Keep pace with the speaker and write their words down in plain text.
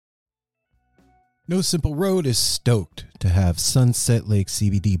No Simple Road is stoked to have Sunset Lake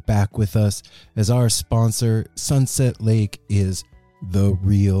CBD back with us as our sponsor. Sunset Lake is the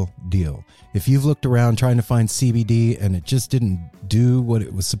real deal. If you've looked around trying to find CBD and it just didn't do what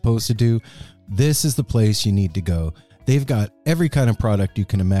it was supposed to do, this is the place you need to go. They've got every kind of product you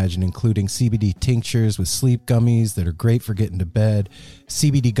can imagine, including CBD tinctures with sleep gummies that are great for getting to bed,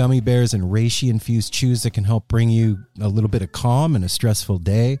 CBD gummy bears and reishi-infused chews that can help bring you a little bit of calm in a stressful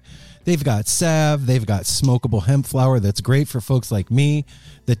day. They've got salve. They've got smokable hemp flower that's great for folks like me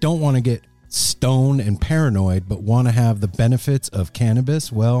that don't want to get stoned and paranoid but want to have the benefits of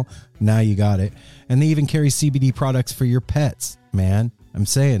cannabis. Well, now you got it. And they even carry CBD products for your pets, man. I'm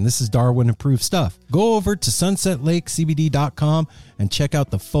saying this is Darwin-approved stuff. Go over to sunsetlakecbd.com and check out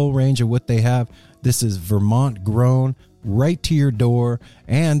the full range of what they have. This is Vermont grown, right to your door,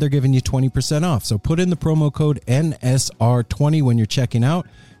 and they're giving you 20% off. So put in the promo code NSR20 when you're checking out.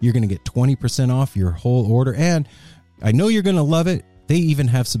 You're going to get 20% off your whole order, and I know you're going to love it. They even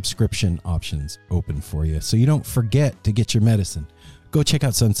have subscription options open for you, so you don't forget to get your medicine. Go check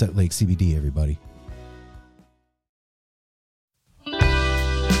out Sunset Lake CBD, everybody.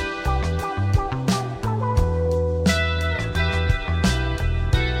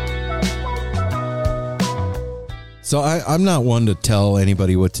 So I'm not one to tell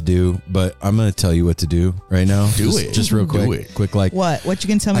anybody what to do, but I'm going to tell you what to do right now. Just real quick. Do it. Quick, like what you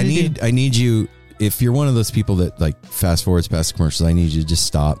can tell me to do. I need you, if you're one of those people that like fast forwards past commercials, I need you to just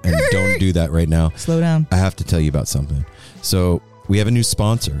stop and don't do that right now. Slow down. I have to tell you about something. So we have a new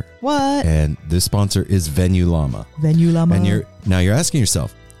sponsor. What? And this sponsor is Venue Llama. Venue Llama. And you're asking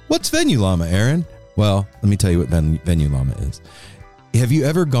yourself, what's Venue Llama, Aaron? Well, let me tell you what Venue Llama is. Have you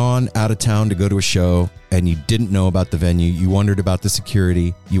ever gone out of town to go to a show and you didn't know about the venue? You wondered about the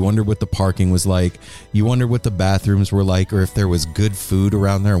security. You wondered what the parking was like. You wondered what the bathrooms were like, or if there was good food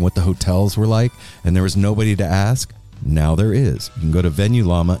around there and what the hotels were like, and there was nobody to ask? Now there is. You can go to Venue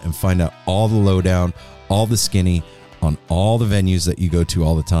Llama and find out all the lowdown, all the skinny on all the venues that you go to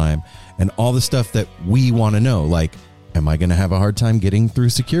all the time, and all the stuff that we want to know, like, am I going to have a hard time getting through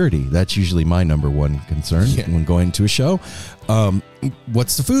security? That's usually my number one concern when going to a show.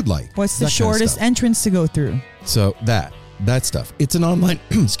 What's the food like? What's the shortest entrance to go through? So that stuff. It's an online,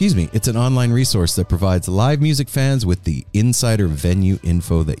 it's an online resource that provides live music fans with the insider venue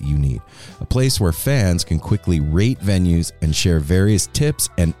info that you need. A place where fans can quickly rate venues and share various tips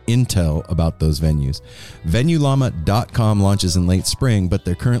and intel about those venues. VenueLlama.com launches in late spring, but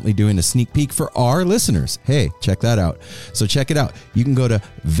they're currently doing a sneak peek for our listeners. Hey, check that out. So check it out. You can go to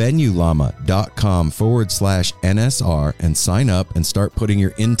VenueLlama.com/NSR and sign up and start putting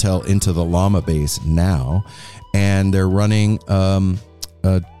your intel into the Llama base now. And they're running, what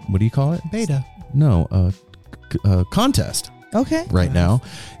do you call it? Beta. No, contest. Okay. Right now.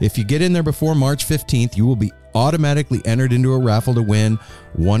 If you get in there before March 15th, you will be automatically entered into a raffle to win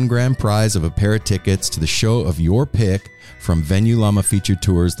one grand prize of a pair of tickets to the show of your pick from Venue Llama featured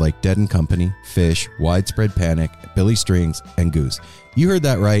tours like Dead & Company, Fish, Widespread Panic, Billy Strings, and Goose. You heard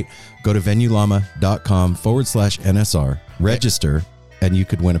that right. Go to VenueLlama.com/NSR, register, and you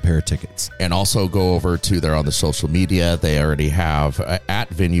could win a pair of tickets. And also go over to their on the social media. They already have at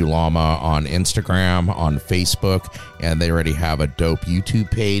Venue Llama on Instagram, on Facebook, and they already have a dope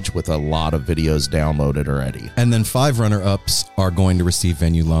YouTube page with a lot of videos downloaded already. And then 5 runner-ups are going to receive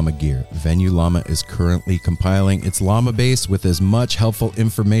Venue Llama gear. Venue Llama is currently compiling its Llama base with as much helpful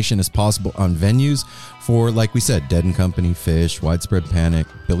information as possible on venues for, like we said, Dead & Company, Fish, Widespread Panic,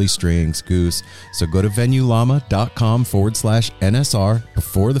 Billy Strings, Goose. So go to VenueLlama.com/NSR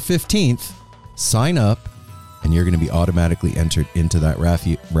before the 15th, sign up, and you're going to be automatically entered into that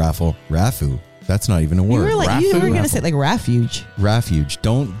raffle. That's not even a word. You were going to say like refuge. Refuge.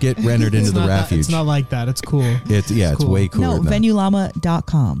 Don't get entered into the refuge. It's not like that. It's cool. It's way cooler. No,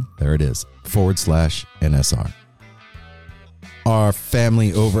 VenueLlama.com. There it is. /NSR. Our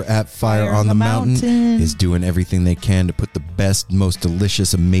family over at Fire on the Mountain is doing everything they can to put the best, most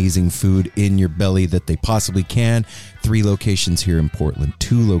delicious, amazing food in your belly that they possibly can. 3 locations here in Portland,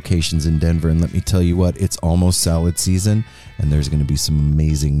 2 locations in Denver, and let me tell you what, it's almost salad season, and there's going to be some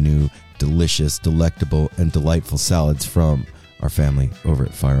amazing new, delicious, delectable, and delightful salads from our family over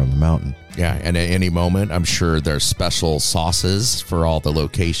at Fire on the Mountain. Yeah, and at any moment, I'm sure there's special sauces for all the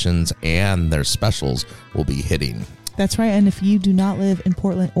locations, and their specials will be hitting. That's right. And if you do not live in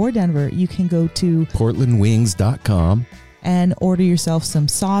Portland or Denver, you can go to portlandwings.com and order yourself some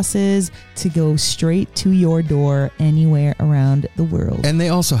sauces to go straight to your door anywhere around the world. And they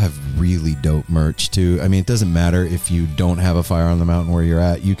also have really dope merch too. I mean, it doesn't matter if you don't have a Fire on the Mountain where you're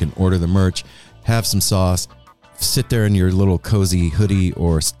at. You can order the merch, have some sauce, sit there in your little cozy hoodie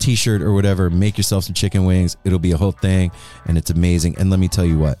or t-shirt or whatever, make yourself some chicken wings. It'll be a whole thing, and it's amazing. And let me tell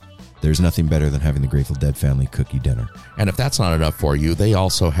you what, there's nothing better than having the Grateful Dead family cook you dinner. And if that's not enough for you, they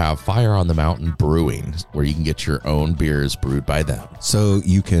also have Fire on the Mountain Brewing, where you can get your own beers brewed by them. So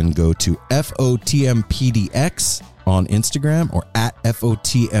you can go to FOTMPDX on Instagram or at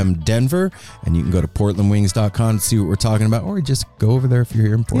FOTM Denver, and you can go to portlandwings.com to see what we're talking about, or just go over there if you're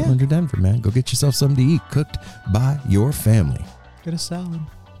here in Portland or Denver, man. Go get yourself something to eat, cooked by your family. Get a salad.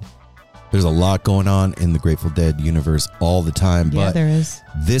 There's a lot going on in the Grateful Dead universe all the time, but there is.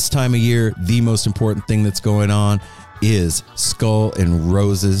 This time of year, the most important thing that's going on is Skull and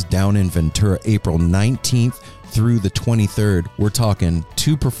Roses down in Ventura, April 19th through the 23rd. We're talking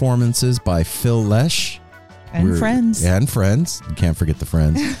 2 performances by Phil Lesh. And friends. And friends. You can't forget the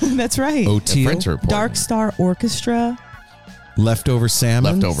friends. That's right. O'Teal. Friends are important. Dark Star Orchestra. Leftover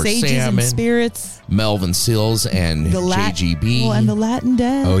Salmon. Sages Salmon. and Spirits. Melvin Seals and JGB. Well, and the Latin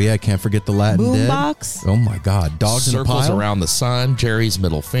Dead. Oh, yeah. Can't forget the Latin Dead. Boombox. Oh, my God. Dogs in a Circles Pile. Around the Sun, Jerry's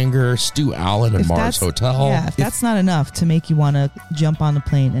Middle Finger, Stu Allen and Mars Hotel. Yeah, if that's not enough to make you want to jump on a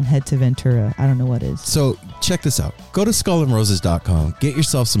plane and head to Ventura, I don't know what is. So check this out. Go to skullandroses.com. Get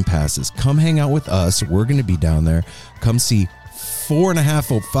yourself some passes. Come hang out with us. We're going to be down there. Come see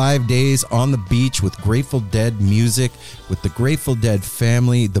 4.5 or 5 days on the beach with Grateful Dead music, with the Grateful Dead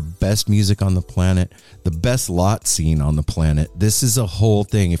family, the best music on the planet, the best lot scene on the planet. This is a whole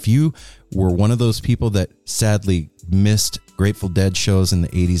thing. If you were one of those people that sadly missed Grateful Dead shows in the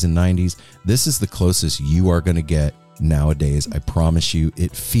 80s and 90s, this is the closest you are going to get nowadays. I promise you,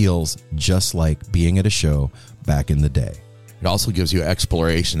 it feels just like being at a show back in the day. It also gives you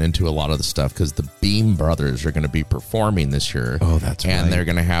exploration into a lot of the stuff because the Beam Brothers are going to be performing this year. Oh, that's right. And they're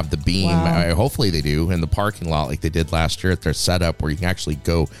going to have the Beam, Wow. hopefully they do, in the parking lot like they did last year at their setup where you can actually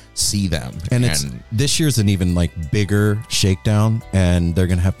go see them. And it's this year's an even like bigger shakedown, and they're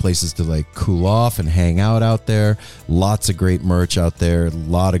gonna have places to like cool off and hang out there. Lots of great merch out there, a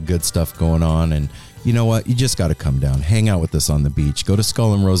lot of good stuff going on. And you know what? You just got to come down, hang out with us on the beach. Go to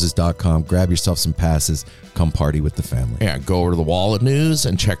skullandroses.com, grab yourself some passes, come party with the family. Yeah, go over to the Wall of News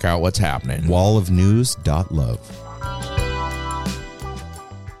and check out what's happening. Wallofnews.love.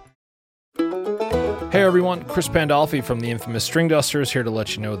 Hey everyone, Chris Pandolfi from the infamous String Dusters here to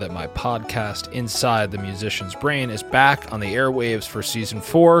let you know that my podcast, Inside the Musician's Brain, is back on the airwaves for Season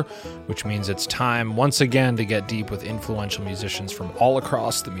 4, which means it's time once again to get deep with influential musicians from all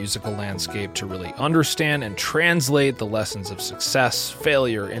across the musical landscape to really understand and translate the lessons of success,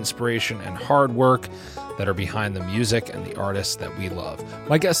 failure, inspiration, and hard work that are behind the music and the artists that we love.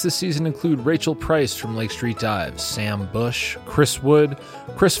 My guests this season include Rachel Price from Lake Street Dives, Sam Bush, Chris Wood,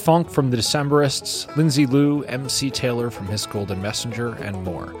 Chris Funk from The Decemberists, Lindsay Liu, MC Taylor from His Golden Messenger, and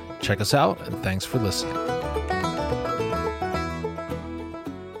more. Check us out, and thanks for listening.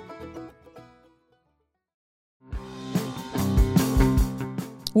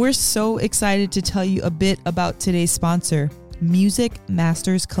 We're so excited to tell you a bit about today's sponsor, Music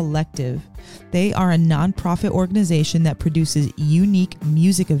Masters Collective. They are a nonprofit organization that produces unique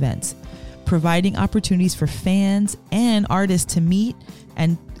music events, providing opportunities for fans and artists to meet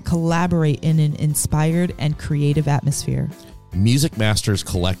and collaborate in an inspired and creative atmosphere. Music Masters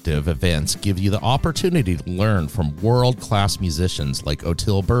Collective events give you the opportunity to learn from world-class musicians like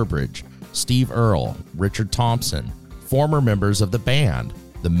Otil Burbridge, Steve Earle, Richard Thompson, former members of the band,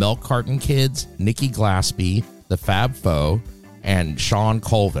 the Milk Carton Kids, Nikki Glaspie, the Fab Four, and Sean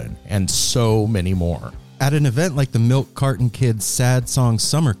Colvin, and so many more. At an event like the Milk Carton Kids Sad Song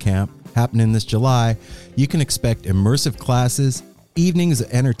Summer Camp happening this July, you can expect immersive classes, evenings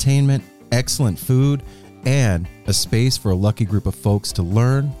of entertainment, excellent food, and a space for a lucky group of folks to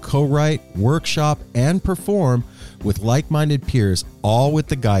learn, co-write, workshop, and perform with like-minded peers, all with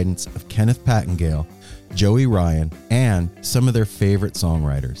the guidance of Kenneth Pattengale, Joey Ryan, and some of their favorite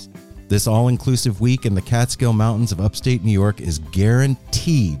songwriters. This all-inclusive week in the Catskill Mountains of upstate New York is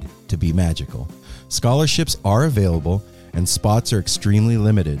guaranteed to be magical. Scholarships are available and spots are extremely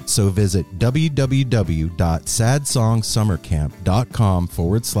limited, so visit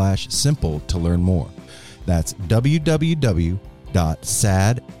www.sadsongsummercamp.com/simple to learn more. That's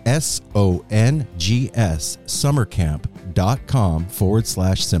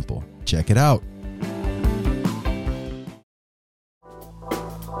www.sadsongsummercamp.com/simple. Check it out.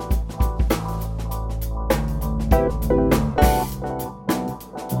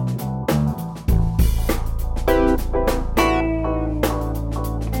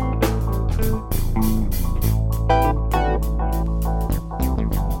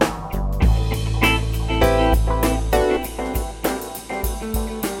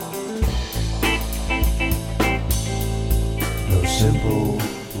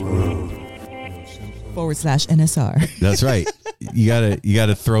 /NSR. That's right. You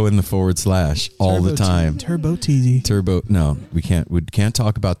gotta throw in the / all the time. Turbo TZ. Turbo. No, we can't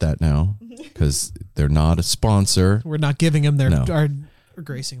talk about that now because they're not a sponsor. We're not giving them No. our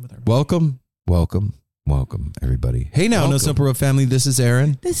gracing with our Welcome, everybody. Hey now, No Simple Road family. This is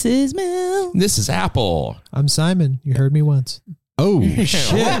Aaron. This is Mel. This is Apple. I'm Simon. You heard me once. Oh shit!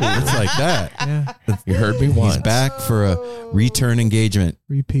 It's like that. Yeah. You heard me once. He's back for a return engagement.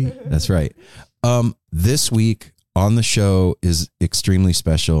 Repeat. That's right. This week on the show is extremely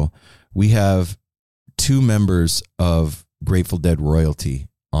special. We have 2 members of Grateful Dead royalty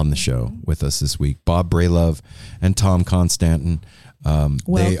on the show with us this week, Bob Bralove and Tom Constanten.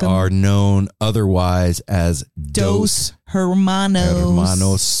 They are known otherwise as Dos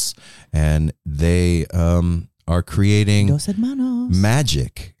Hermanos. And they are creating Dos Hermanos.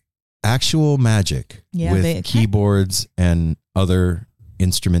 magic, actual magic, with keyboards and other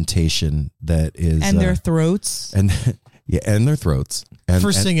instrumentation that is and their throats and their throats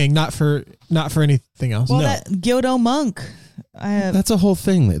for singing, not for anything else. Well, no. that Gyodo Monk. That's a whole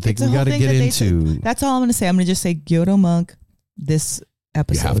thing that we got to get into. That's all I'm going to say. I'm going to just say Gyodo Monk this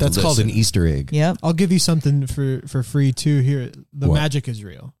episode. That's called an Easter egg. Yep. I'll give you something for free too here. The magic is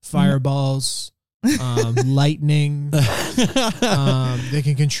real. Fireballs, lightning, they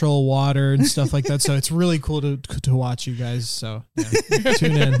can control water and stuff like that. So it's really cool to watch you guys. So yeah,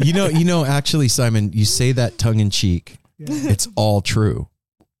 tune in. You know, actually, Simon, you say that tongue in cheek. Yeah. It's all true.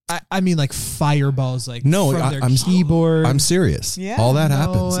 I mean, like fireballs, like no, from their I'm keyboard. I'm serious. Yeah, all that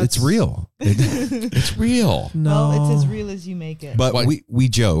happens. It's real. It's real. No, well, it's as real as you make it. But we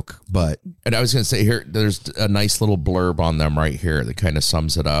joke. But and I was going to say here, there's a nice little blurb on them right here that kind of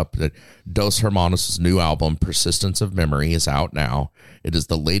sums it up. That Dos Hermanos' new album, Persistence of Memory, is out now. It is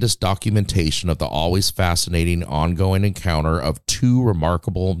the latest documentation of the always fascinating, ongoing encounter of 2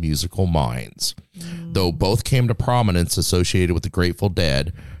 remarkable musical minds. Though both came to prominence associated with the Grateful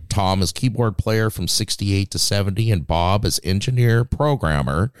Dead, Tom as keyboard player from 68 to 70 and Bob as engineer,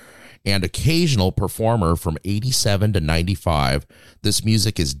 programmer, and occasional performer from 87 to 95, this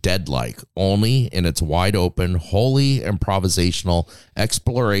music is dead-like, only in its wide-open, wholly improvisational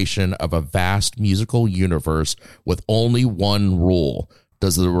exploration of a vast musical universe with only one rule.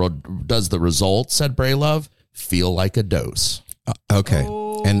 Does the result, said Bralove, feel like a dose? Okay.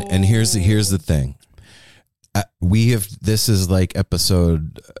 And here's the thing. This is like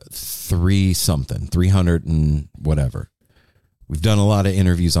episode 300 and whatever. We've done a lot of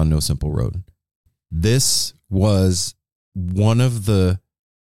interviews on No Simple Road. This was one of the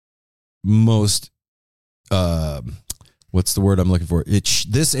most, what's the word I'm looking for?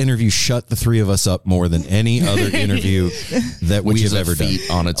 This interview shut the 3 of us up more than any other interview that we have ever done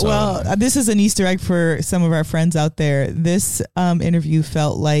on its own. Well, this is an Easter egg for some of our friends out there. This interview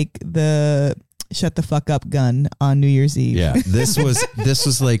felt like the shut the fuck up gun on New Year's Eve. Yeah, this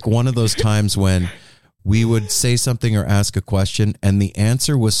was like one of those times when we would say something or ask a question and the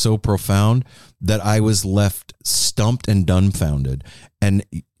answer was so profound that I was left stumped and dumbfounded. And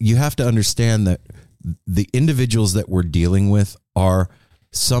you have to understand that the individuals that we're dealing with are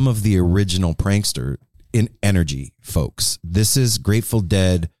some of the original prankster in energy folks. This is Grateful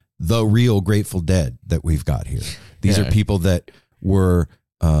Dead, the real Grateful Dead that we've got here. These are people that were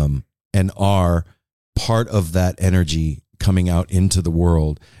and are part of that energy coming out into the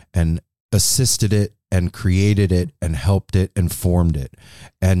world and assisted it and created it and helped it and formed it.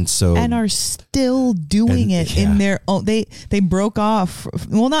 And so and are still doing it in their own. They broke off.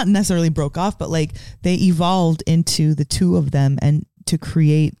 Well, not necessarily broke off, but like they evolved into the 2 of them and to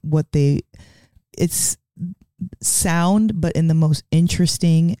create it's sound, but in the most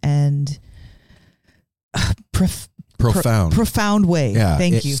interesting and profound way. Yeah,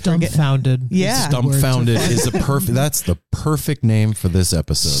 Thank you. Stumpfounded. Yeah. Stumpfounded is that's the perfect name for this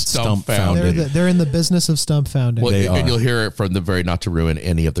episode. Stumpfounded. They're in the business of stumpfounding. Well, and you'll hear it from the very, not to ruin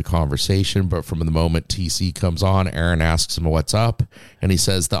any of the conversation, but from the moment TC comes on, Aaron asks him what's up, and he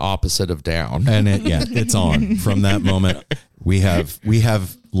says the opposite of down. And it's on. From that moment, we have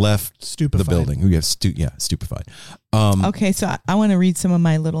left stupefied. The building. We have stupefied. Okay, so I want to read some of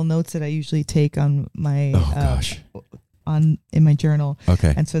my little notes that I usually take on my in my journal.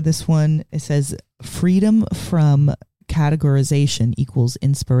 Okay. And so this one, it says freedom from categorization equals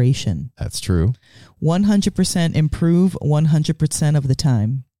inspiration. That's true. 100% improve 100% of the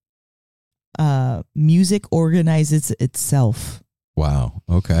time. Music organizes itself. Wow.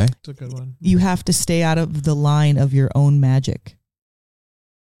 Okay. That's a good one. You have to stay out of the line of your own magic.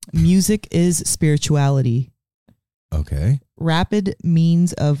 Music is spirituality. Okay. Rapid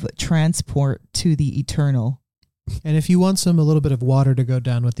means of transport to the eternal. And if you want a little bit of water to go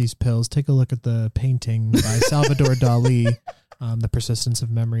down with these pills, take a look at the painting by Salvador Dali, The Persistence of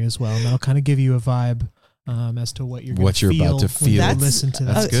Memory as well. And that'll kind of give you a vibe as to what you're about to feel. That's, listen to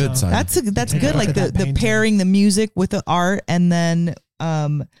that. That's good, so, Simon. That's good. Like the pairing the music with the art, and then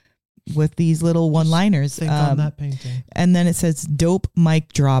with these little one-liners. Think on that painting. And then it says dope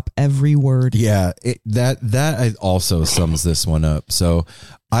mic drop every word. Yeah, that also sums this one up. So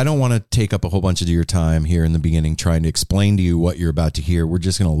I don't want to take up a whole bunch of your time here in the beginning trying to explain to you what you're about to hear. We're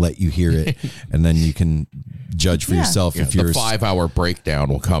just going to let you hear it, and then you can judge for yourself if you're... The 5-hour breakdown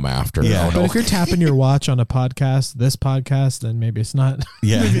will come after. Yeah. But if you're tapping your watch on a podcast, this podcast, then maybe it's not.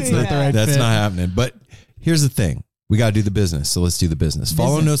 Yeah, maybe it's not the right that's fit. not happening. But here's the thing. We got to do the business. So let's do the business.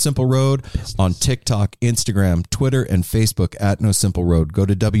 Follow No Simple Road on TikTok, Instagram, Twitter, and Facebook at No Simple Road. Go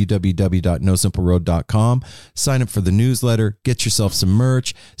to www.nosimpleroad.com. Sign up for the newsletter. Get yourself some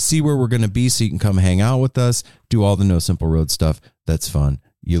merch. See where we're going to be so you can come hang out with us. Do all the No Simple Road stuff. That's fun.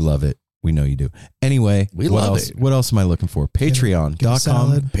 You love it. We know you do. Anyway, what else am I looking for?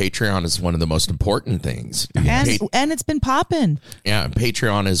 Patreon.com. Patreon is one of the most important things. And it's been popping. Yeah,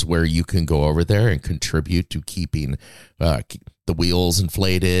 Patreon is where you can go over there and contribute to keeping the wheels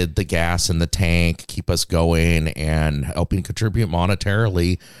inflated, the gas in the tank, keep us going, and helping contribute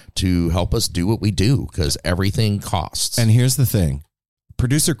monetarily to help us do what we do, because everything costs. And here's the thing.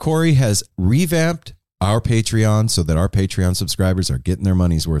 Producer Corey has revamped our Patreon so that our Patreon subscribers are getting their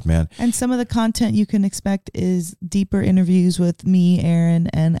money's worth, man. And some of the content you can expect is deeper interviews with me, Aaron,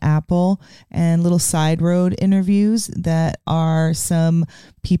 and Apple, and little side road interviews that are some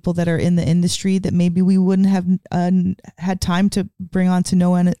people that are in the industry that maybe we wouldn't have had time to bring on to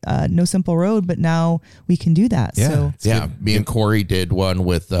No Simple Road, but now we can do that. Yeah. So Me and Corey did one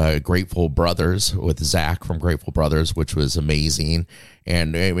with Grateful Brothers, with Zach from Grateful Brothers, which was amazing.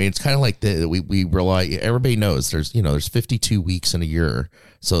 And I mean, it's kind of like we realize, everybody knows there's 52 weeks in a year.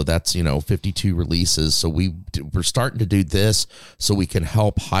 So that's, 52 releases. So we're starting to do this so we can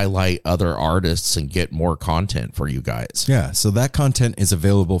help highlight other artists and get more content for you guys. Yeah. So that content is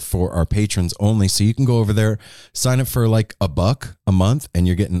available for our patrons only. So you can go over there, sign up for like $1 a month, and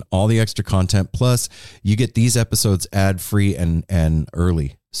you're getting all the extra content. Plus you get these episodes ad free and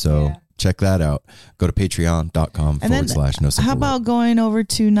early. So check that out. Go to patreon.com/No Simple How about going over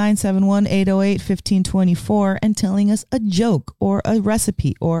to 971-808-1524 and telling us a joke or a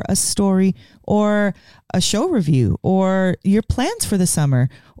recipe or a story or a show review or your plans for the summer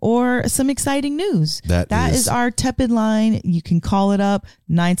or some exciting news. That is our tepid line. You can call it up,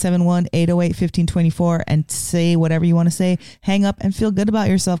 971-808-1524, and say whatever you want to say. Hang up and feel good about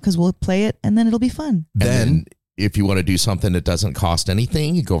yourself, because we'll play it and then it'll be fun. Then if you want to do something that doesn't cost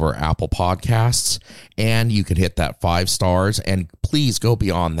anything, you go over Apple Podcasts and you can hit that 5 stars, and please go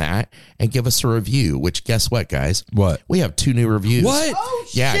beyond that and give us a review, which guess what, guys? What? We have 2 new reviews. What? Oh,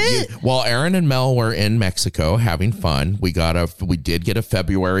 Yeah. shit. While Aaron and Mel were in Mexico having fun, we did get a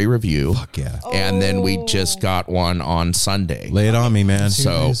February review. Fuck yeah. And then we just got one on Sunday. Lay it on me, man.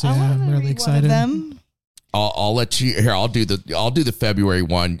 So I'm really excited. I'll let you here. I'll do the February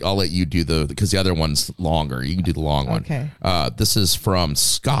one. I'll let you do because the other one's longer. You can do the long one. Okay. This is from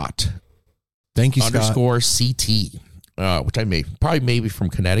Scott. Thank you, Scott. _CT, which I maybe from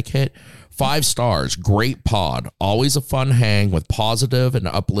Connecticut. 5 stars. Great pod. Always a fun hang with positive and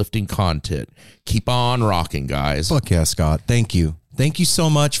uplifting content. Keep on rocking, guys. Fuck yeah, Scott. Thank you. Thank you so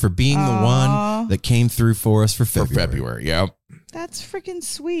much for being the one that came through for us for February. Yep. That's freaking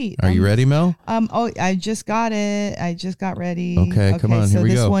sweet. Are you ready, Mel? I just got it. I just got ready. Okay, come on, here we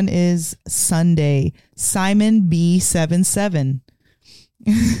go. So this one is Sunday. Simon B77.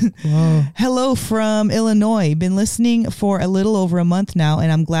 Hello from Illinois. Been listening for a little over a month now,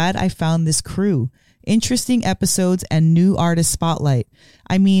 and I'm glad I found this crew. Interesting episodes and new artist spotlight.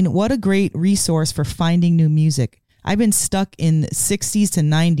 I mean, what a great resource for finding new music. I've been stuck in 60s to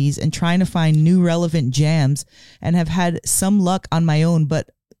 90s and trying to find new relevant jams, and have had some luck on my own, but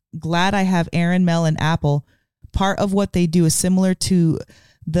glad I have Aaron, Mel, and Apple. Part of what they do is similar to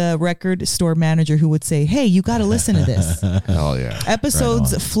the record store manager who would say, hey, you got to listen to this. Hell yeah.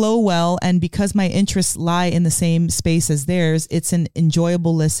 Episodes flow well, and because my interests lie in the same space as theirs, it's an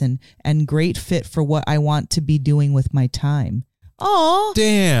enjoyable listen and great fit for what I want to be doing with my time. Oh,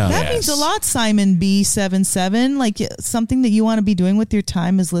 damn. That means a lot, Simon B77. Like, something that you want to be doing with your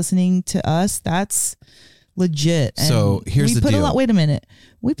time is listening to us. That's legit. And so here's the deal. Wait a minute.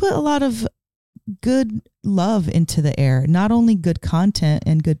 We put a lot of good love into the air. Not only good content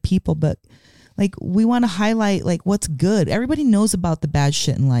and good people, but like we want to highlight like what's good. Everybody knows about the bad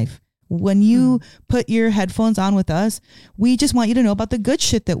shit in life. When you put your headphones on with us, we just want you to know about the good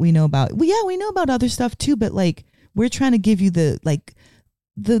shit that we know about. We know about other stuff too, but like, we're trying to give you the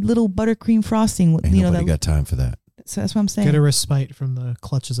little buttercream frosting. Ain't nobody got time for that. So that's what I'm saying. Get a respite from the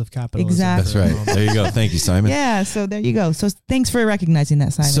clutches of capitalism. Exactly. That's right. There you go. Thank you, Simon. Yeah. So there you go. So thanks for recognizing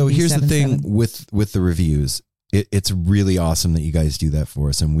that, Simon. So here's the thing B77. with the reviews. It's really awesome that you guys do that for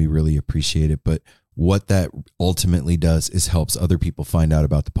us, and we really appreciate it. But what that ultimately does is helps other people find out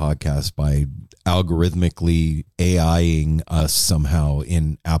about the podcast by algorithmically AIing us somehow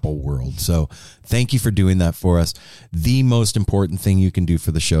in Apple world. So thank you for doing that for us. The most important thing you can do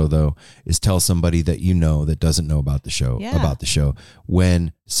for the show, though, is tell somebody that you know that doesn't know about the show,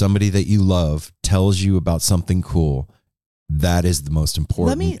 When somebody that you love tells you about something cool, that is the most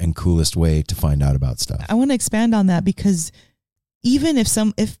important and coolest way to find out about stuff. I want to expand on that, because even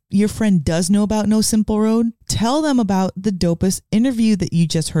if your friend does know about No Simple Road, tell them about the dopest interview that you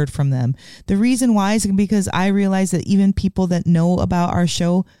just heard from them. The reason why is because I realize that even people that know about our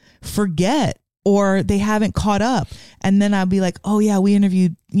show forget, or they haven't caught up. And then I'll be like, oh yeah, we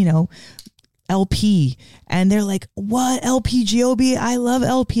interviewed, LP, and they're like, what, LPGOB? I love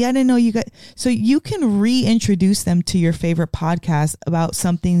LP. I didn't know you got. So you can reintroduce them to your favorite podcast about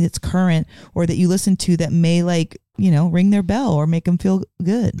something that's current or that you listen to that may ring their bell or make them feel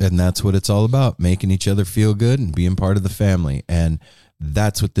good. And that's what it's all about, making each other feel good and being part of the family. And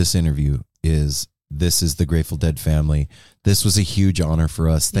that's what this interview is. This is the Grateful Dead family. This was a huge honor for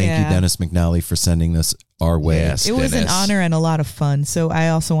us. Thank you, Dennis McNally, for sending this our way. Yes, it was an honor and a lot of fun. So I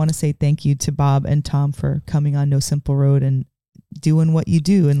also want to say thank you to Bob and Tom for coming on No Simple Road and doing what you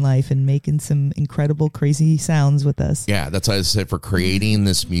do in life and making some incredible, crazy sounds with us. Yeah, that's why I said for creating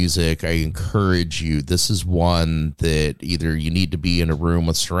this music, I encourage you. This is one that either you need to be in a room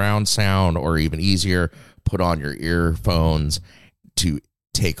with surround sound, or even easier, put on your earphones to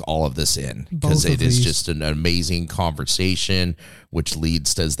take all of this in, because it is just an amazing conversation, which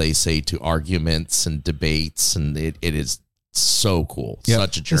leads, as they say, to arguments and debates, and it is so cool. Yep.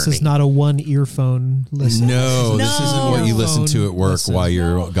 Such a journey. This is not a one earphone listen. No, this isn't what you listen to at work while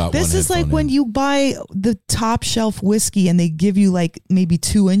you're got this one is like headphone when in. you buy the top shelf whiskey and they give you like maybe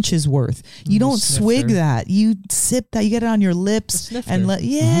 2 inches worth. You don't swig that. You sip that. You get it on your lips and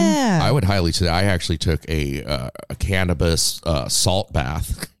I would highly say I actually took a cannabis salt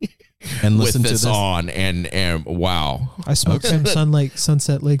bath and with listen to this this on, and wow, I smoked some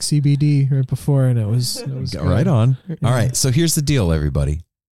Sunset Lake CBD right before, and it was right on. All right, so here's the deal, everybody.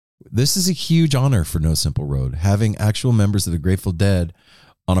 This is a huge honor for No Simple Road. Having actual members of the Grateful Dead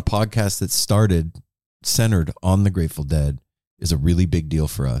on a podcast that started centered on the Grateful Dead is a really big deal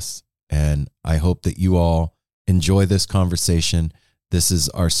for us, and I hope that you all enjoy this conversation. This is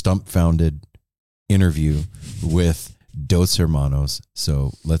our Stumpfounded interview with Dos Hermanos.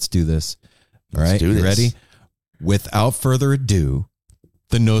 So let's do this. All right, you ready? Without further ado,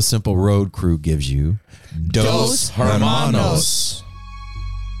 the No Simple Road crew gives you Dos Hermanos.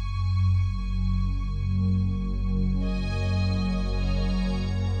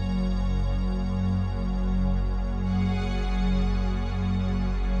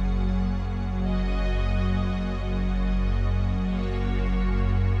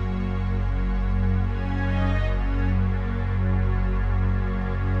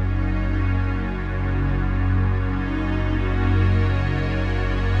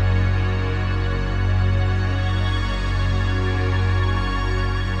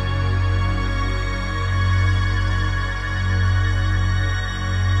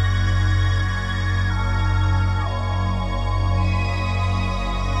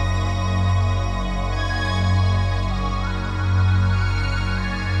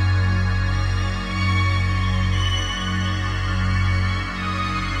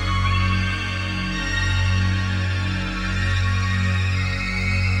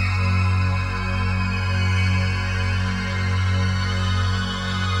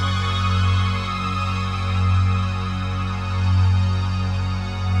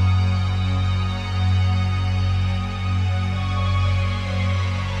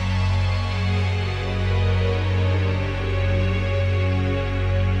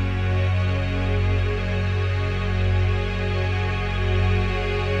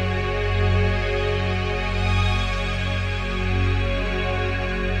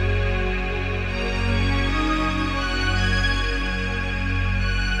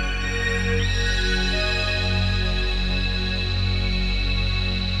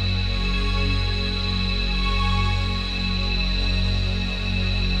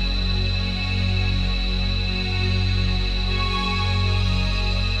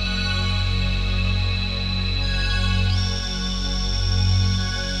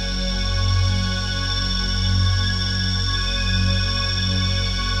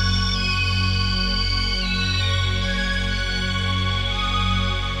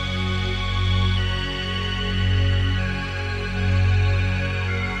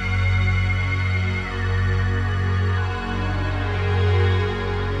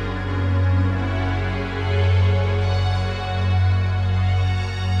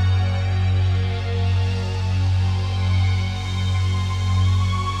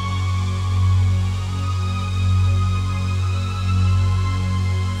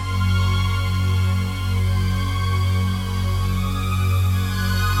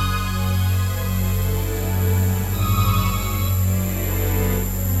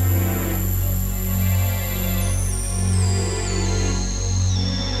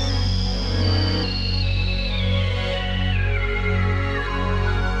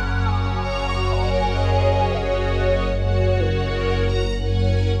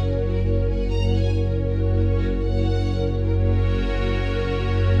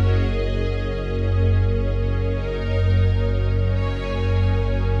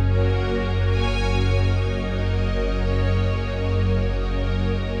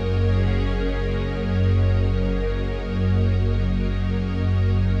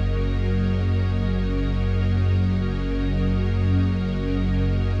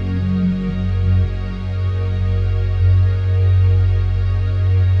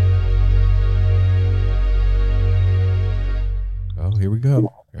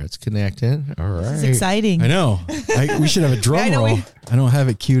 It's connected. All right. This is exciting. I know. We should have a drum I know roll. I don't have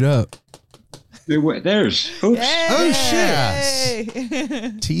it queued up. Oh, Yay! shit.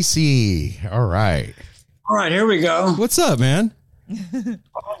 TC. All right. All right, here we go. What's up, man? The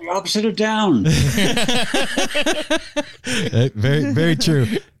opposite of down. Very, very true.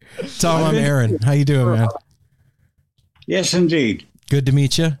 Tom, I'm Aaron. How you doing, man? Yes, indeed. Good to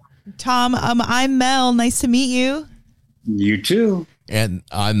meet you. Tom, I'm Mel. Nice to meet you. You too. And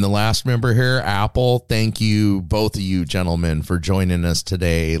I'm the last member here, Apple. Thank you, both of you gentlemen, for joining us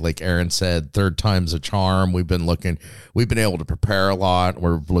today. Like Aaron said, third time's a charm. We've been able to prepare a lot.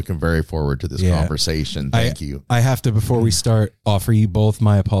 We're looking very forward to this conversation. Thank you. I have to, before we start, offer you both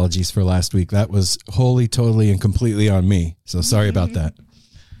my apologies for last week. That was wholly, totally, and completely on me. So sorry about that.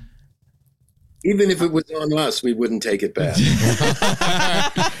 Even if it was on us, we wouldn't take it back.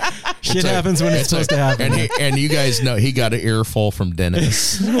 Shit happens when it's supposed to happen. And you guys know he got an earful from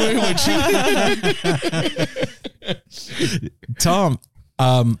Dennis. Tom,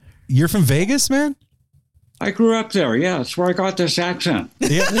 you're from Vegas, man? I grew up there. Yeah, that's where I got this accent.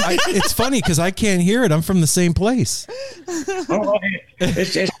 Yeah, it's funny because I can't hear it. I'm from the same place. Oh,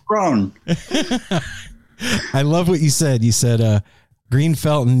 it's grown. I love what you said. You said green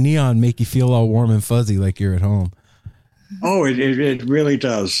felt and neon make you feel all warm and fuzzy like you're at home. Oh, it really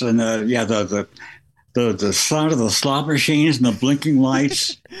does. And the sound of the slot machines and the blinking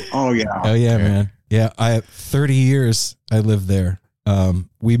lights. Oh yeah. Oh yeah, man. Yeah, 30 years I lived there.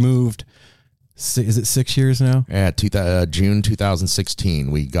 We moved. Is it 6 years now? Yeah, June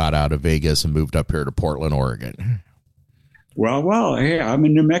 2016. We got out of Vegas and moved up here to Portland, Oregon. Well. Hey, I'm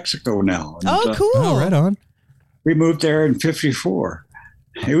in New Mexico now. And, Oh, cool. Oh, right on. we moved there in '54.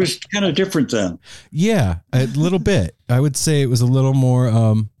 It was kind of different then. Yeah, a little bit. I would say it was a little more,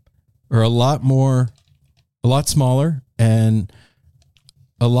 or a lot smaller and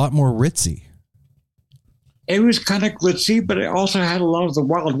a lot more ritzy. It was kind of glitzy, but it also had a lot of the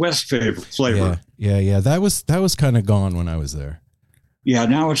Wild West flavor. Yeah. That was kind of gone when I was there. Yeah,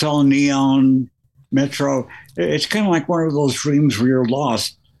 now it's all neon, metro. It's kind of like one of those dreams where you're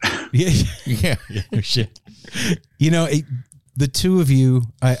lost. Yeah. Shit. You know, the two of you,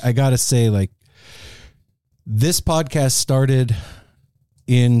 I gotta say, like, this podcast started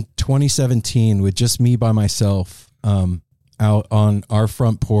in 2017 with just me by myself, out on our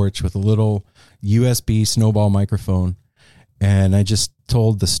front porch with a little USB snowball microphone. And I just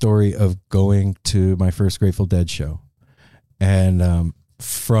told the story of going to my first Grateful Dead show. And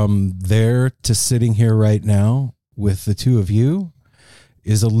from there to sitting here right now with the two of you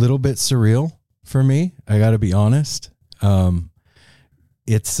is a little bit surreal for me. I got to be honest.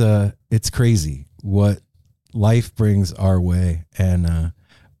 It's crazy what life brings our way. And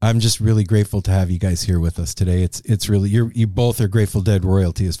I'm just really grateful to have you guys here with us today. It's really, you both are Grateful Dead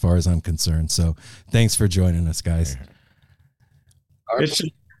royalty as far as I'm concerned. So thanks for joining us, guys.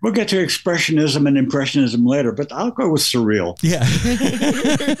 We'll get to expressionism and impressionism later, but I'll go with surreal. Yeah.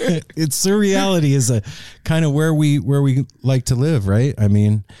 It's surreality is a kind of where we like to live, right? I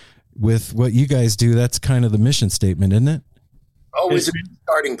mean, with what you guys do, that's kind of the mission statement, isn't it? Always a good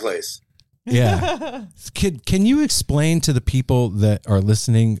starting place. Yeah. Can you explain to the people that are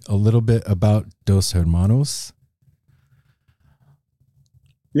listening a little bit about Dos Hermanos?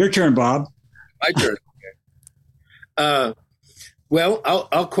 Your turn, Bob. My turn. Well,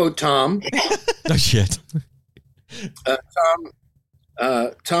 I'll quote Tom. Oh, shit.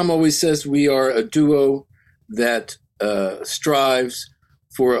 Tom always says we are a duo that strives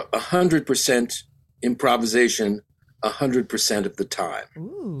for 100% improvisation 100% of the time.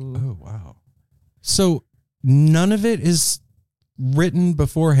 Ooh. Oh, wow. So none of it is written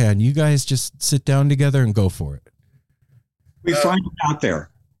beforehand. You guys just sit down together and go for it. We find it out there.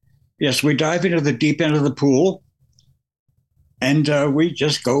 Yes, we dive into the deep end of the pool, and we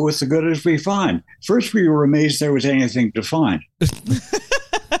just go with the good as we find. First, we were amazed there was anything to find.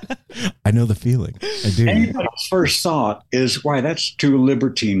 I know the feeling. I do. Anybody's first thought is, why, that's too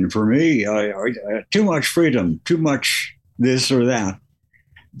libertine for me. Too much freedom, too much this or that.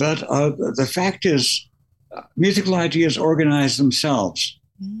 But the fact is, musical ideas organize themselves.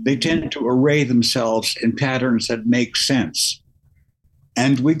 They tend to array themselves in patterns that make sense.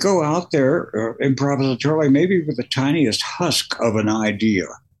 And we go out there improvisatorily, maybe with the tiniest husk of an idea.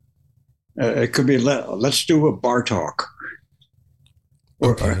 It could be, let's do a bar talk.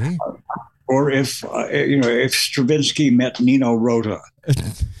 Okay. Or if Stravinsky met Nino Rota,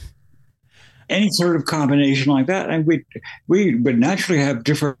 any sort of combination like that, and we would naturally have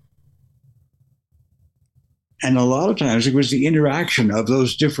different. And a lot of times it was the interaction of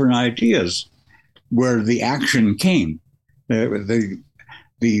those different ideas where the action came. The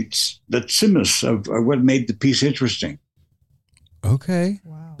the tzimus of what made the piece interesting. Okay.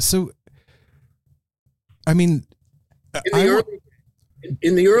 Wow. So, I mean,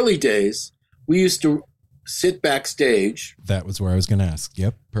 in the early days, we used to sit backstage, that was where I was going to ask.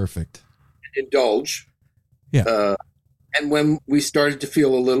 Yep. Perfect. indulge. Yeah. And when we started to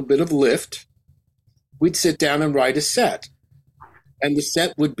feel a little bit of lift, we'd sit down and write a set. And the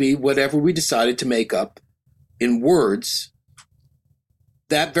set would be whatever we decided to make up in words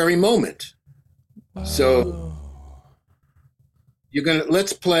that very moment. So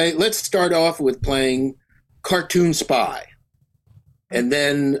let's start off with playing Cartoon Spy. And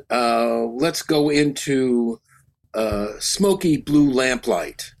then let's go into Smoky Blue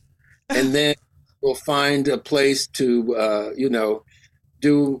Lamplight. And then we'll find a place to,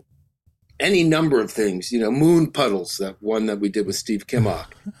 do any number of things, Moon Puddles, that one that we did with Steve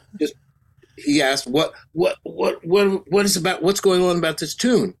Kimmock. Just, he asked, what is about, what's going on about this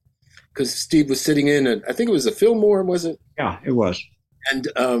tune? Because Steve was sitting in, I think it was a Fillmore, was it? Yeah, it was. And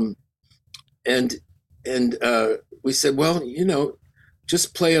we said, well,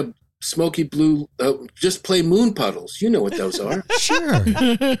 just play a Smoky Blue, just play Moon Puddles. You know what those are. Sure.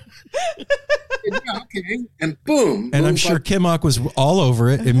 Yeah, okay. And boom. And I'm sure Kimmock was all over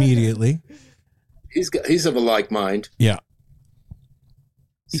it immediately. He's of a like mind. Yeah.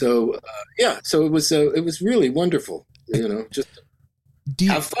 So so it was really wonderful. Just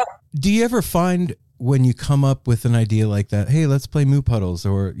have fun. Do you ever find when you come up with an idea like that, hey, let's play Moo Puddles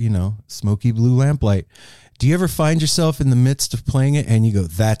or Smoky Blue Lamplight? Do you ever find yourself in the midst of playing it and you go,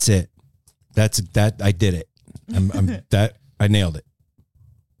 that's it? That's I did it. I nailed it.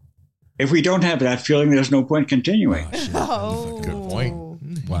 If we don't have that feeling, there's no point continuing. Oh, Good point.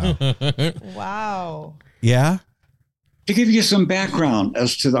 Wow. Wow. Yeah. To give you some background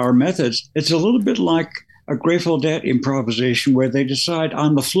as to our methods, it's a little bit like a Grateful Dead improvisation where they decide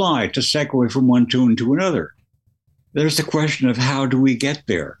on the fly to segue from one tune to another. There's the question of how do we get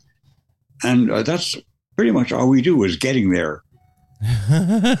there? And that's pretty much all we do is getting there.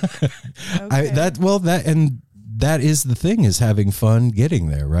 Okay. That is the thing, is having fun getting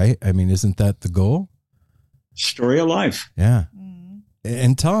there, right? I mean, isn't that the goal? Story of life. Yeah.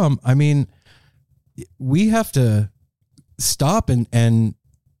 And Tom, I mean, we have to stop and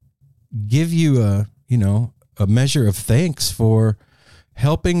give you a measure of thanks for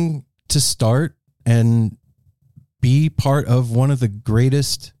helping to start and be part of one of the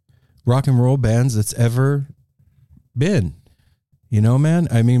greatest rock and roll bands that's ever been. Man,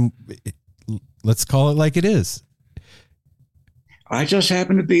 I mean, let's call it like it is. I just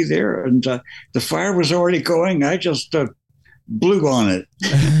happened to be there, and the fire was already going. I just blew on it.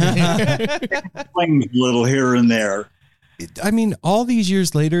 Flames a little here and there. I mean, all these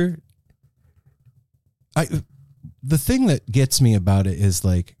years later, the thing that gets me about it is,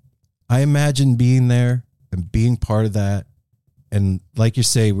 like, I imagine being there and being part of that. And like you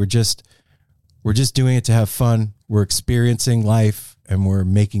say, we're just doing it to have fun. We're experiencing life and we're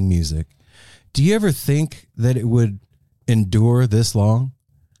making music. Do you ever think that it would endure this long?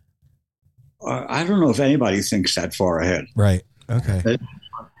 I don't know if anybody thinks that far ahead. Right. Okay.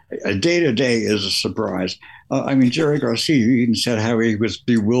 A day to day is a surprise. Jerry Garcia even said how he was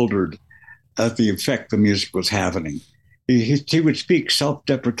bewildered at the effect the music was having. He would speak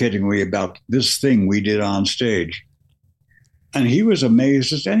self-deprecatingly about this thing we did on stage. And he was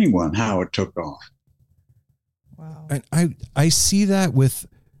amazed as anyone how it took off. Wow. And I see that with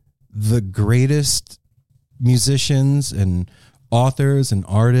the greatest musicians and authors and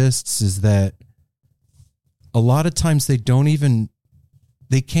artists, is that a lot of times they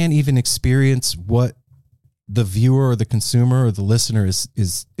can't even experience what the viewer or the consumer or the listener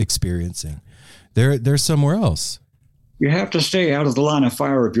is experiencing. They're somewhere else. You have to stay out of the line of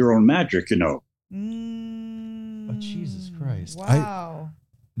fire of your own magic, Oh, Jesus Christ. Wow.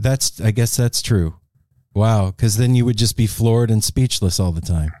 I guess that's true. Wow. Because then you would just be floored and speechless all the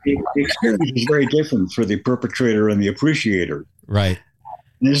time. The experience is very different for the perpetrator and the appreciator. Right.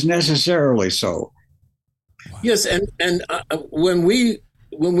 And it's necessarily so. Wow. Yes, and when we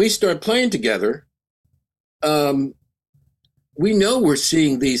start playing together, we know we're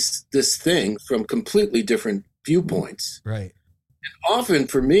seeing this thing from completely different viewpoints. Right. And often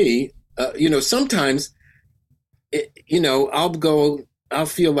for me, sometimes, I'll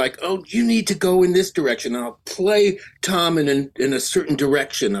feel like, oh, you need to go in this direction. I'll play Tom in a certain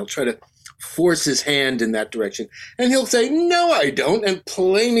direction. I'll try to force his hand in that direction. And he'll say, no, I don't, and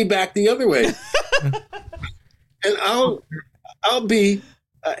play me back the other way. And I'll be,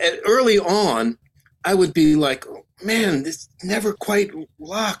 early on, I would be like, oh, man, this never quite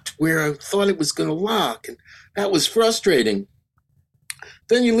locked where I thought it was going to lock. And that was frustrating.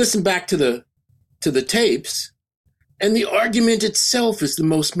 Then you listen back to the tapes, and the argument itself is the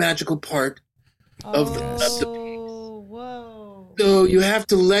most magical part of the whoa. So you have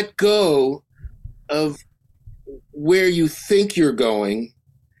to let go of where you think you're going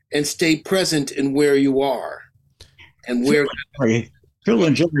and stay present in where you are. And where Phil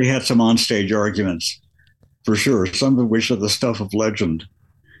and Jerry had some onstage arguments, for sure, some of which are the stuff of legend.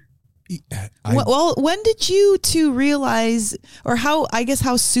 Well, when did you two realize, or how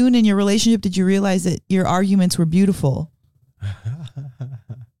soon in your relationship did you realize that your arguments were beautiful?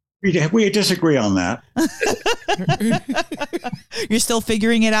 We disagree on that. You're still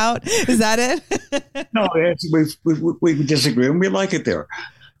figuring it out? Is that it? No, we disagree, and we like it there.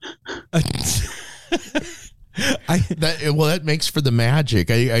 That makes for the magic.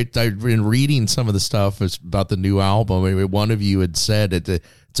 I've been reading some of the stuff about the new album. I mean, one of you had said it's an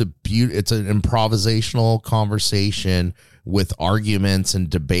improvisational conversation with arguments and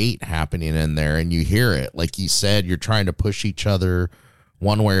debate happening in there, and you hear it. Like you said, you're trying to push each other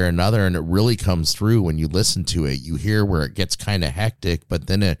one way or another, and it really comes through when you listen to it. You hear where it gets kind of hectic, but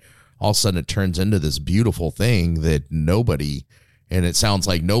then all of a sudden it turns into this beautiful thing that nobody, and it sounds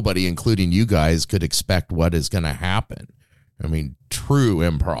like nobody, including you guys, could expect what is going to happen. I mean, true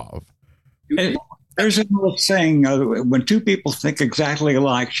improv. There's an old saying, when two people think exactly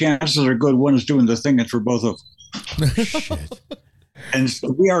alike, chances are good one is doing the thing that's for both of them. Shit. And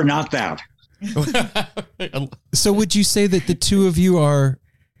so we are not that. So would you say that the two of you are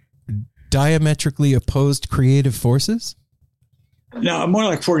diametrically opposed creative forces? No, more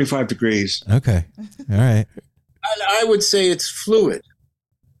like 45 degrees. Okay. All right. I would say it's fluid.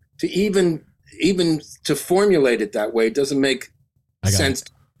 To even to formulate it that way doesn't make sense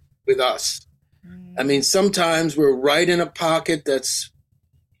with us. I mean, sometimes we're right in a pocket that's,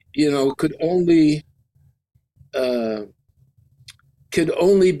 could only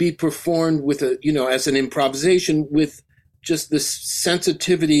be performed with as an improvisation with just this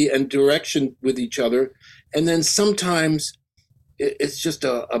sensitivity and direction with each other. And then sometimes it's just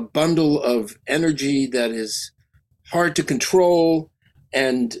a bundle of energy that is hard to control,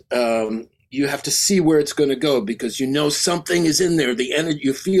 and you have to see where it's going to go because something is in there. The energy,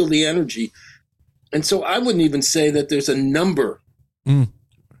 you feel the energy, and so I wouldn't even say that there's a number.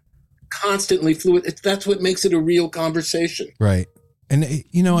 Constantly fluid. That's what makes it a real conversation, right? And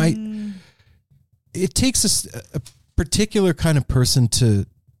it takes a particular kind of person to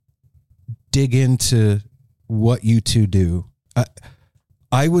dig into what you two do.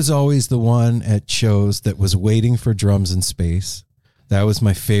 I was always the one at shows that was waiting for drums in space. That was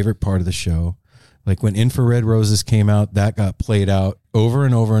my favorite part of the show. Like when Infrared Roses came out, that got played out over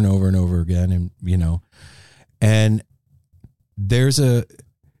and over and over and over again. And, and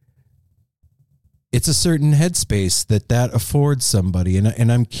it's a certain headspace that affords somebody.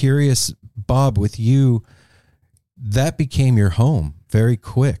 And I'm curious, Bob, with you, that became your home very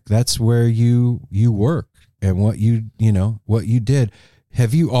quick. That's where you work and what you did.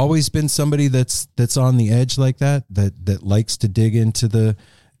 Have you always been somebody that's on the edge like that likes to dig into the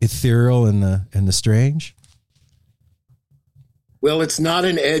ethereal and the strange? Well, it's not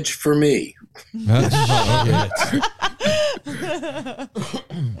an edge for me.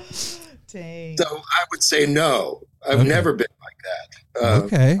 Dang. So I would say no. I've never been like that.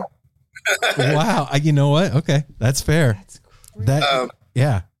 Okay. Wow. You know what? Okay, that's fair. That's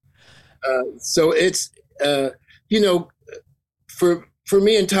yeah. So it's for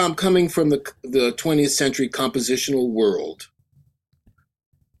me and Tom, coming from the 20th century compositional world,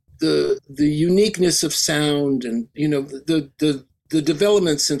 the uniqueness of sound and the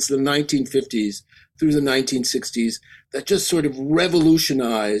development since the 1950s through the 1960s that just sort of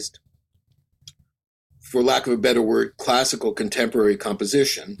revolutionized, for lack of a better word, classical contemporary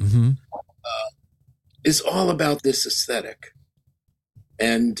composition, is all about this aesthetic.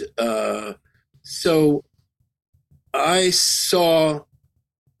 And so I saw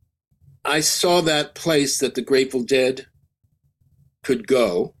that place that the Grateful Dead could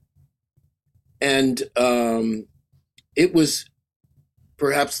go. And it was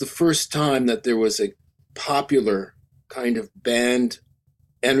perhaps the first time that there was a popular kind of band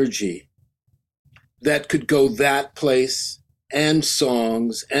energy that could go that place, and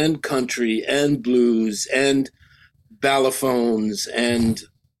songs and country and blues and ballophones and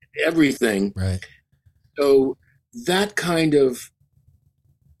everything. Right. So that kind of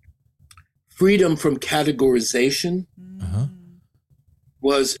freedom from categorization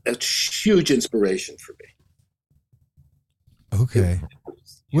was a huge inspiration for me. Okay.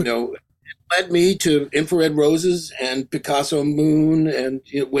 It led me to Infrared Roses and Picasso Moon and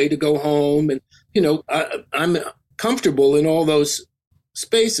Way to Go Home. And, I'm comfortable in all those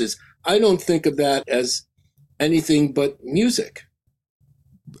spaces, I don't think of that as anything but music.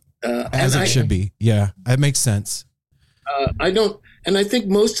 As it should be. Yeah, that makes sense. I don't, and I think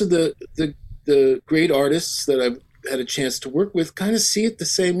most of the great artists that I've had a chance to work with kind of see it the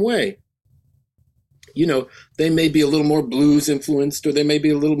same way. You know, they may be a little more blues influenced, or they may be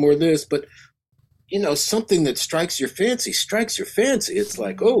a little more this, but you know, something that strikes your fancy. It's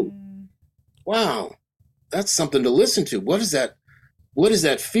like, oh, wow, that's something to listen to. What is that? What is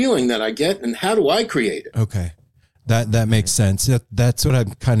that feeling that I get, and how do I create it? Okay. That makes sense. That's what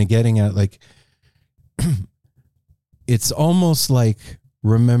I'm kind of getting at. Like, it's almost like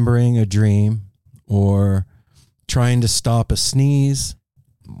remembering a dream or trying to stop a sneeze,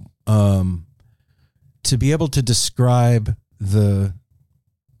 to be able to describe the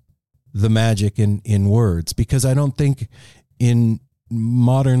magic in words, because I don't think in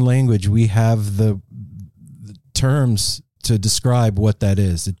modern language we have the terms to describe what that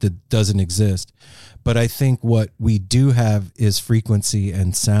is. It doesn't exist. But I think what we do have is frequency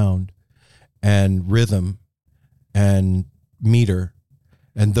and sound and rhythm and meter.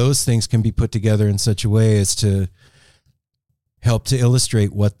 And those things can be put together in such a way as to help to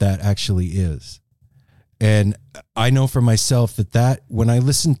illustrate what that actually is. And I know for myself that when I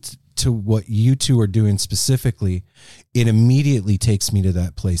listen to what you two are doing specifically, it immediately takes me to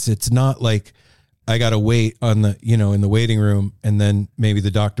that place. It's not like I got to wait on the, in the waiting room, and then maybe the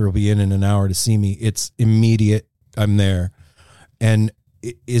doctor will be in an hour to see me. It's immediate. I'm there. And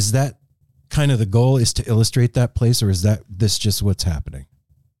is that kind of the goal, is to illustrate that place, or is this just what's happening?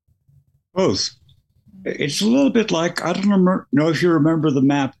 Both. It's a little bit like, I don't know if you remember the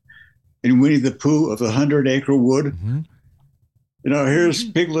map in Winnie the Pooh of the 100-acre wood. Mm-hmm. Here's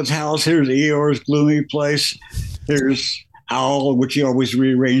Piglet's house. Here's Eeyore's gloomy place. Here's Owl, which you always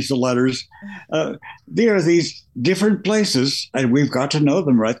rearrange the letters. There are these different places, and we've got to know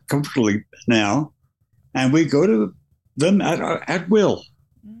them right comfortably now, and we go to them at will.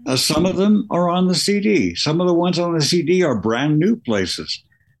 Some of them are on the CD. Some of the ones on the CD are brand new places.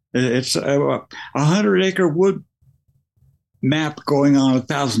 It's a 100-acre wood map going on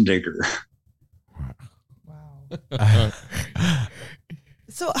 1,000-acre. Wow.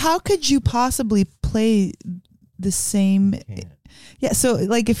 So how could you possibly play the same? Yeah. So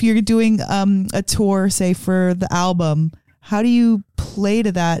like if you're doing a tour, say for the album, how do you play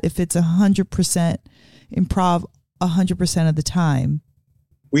to that if it's 100% improv 100% of the time?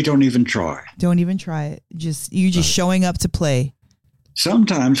 We don't even try. Don't even try it. You're just showing up to play.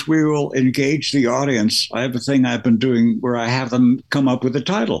 Sometimes we will engage the audience. I have a thing I've been doing where I have them come up with a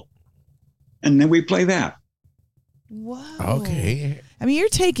title, and then we play that. Wow. Okay. I mean, you're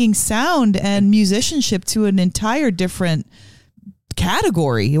taking sound and musicianship to an entire different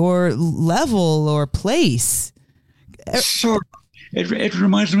category or level or place. So it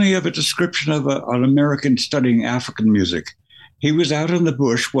reminds me of a description of an American studying African music. He was out in the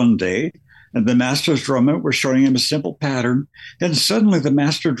bush one day, and the master's drummer was showing him a simple pattern. Then suddenly the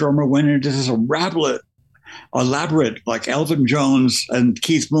master drummer went into this elaborate, like Elvin Jones and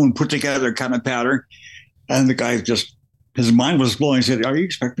Keith Moon put together kind of pattern. And the guy his mind was blowing. He said, "Are you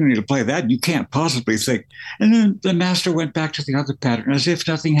expecting me to play that? You can't possibly think." And then the master went back to the other pattern as if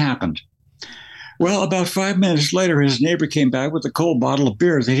nothing happened. Well, about 5 minutes later, his neighbor came back with a cold bottle of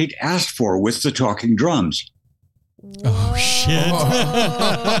beer that he'd asked for with the talking drums. Oh, shit.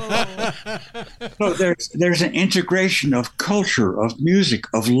 So there's an integration of culture, of music,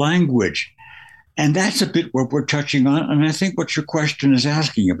 of language. And that's a bit what we're touching on. And I think what your question is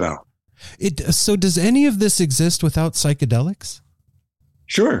asking about. So does any of this exist without psychedelics?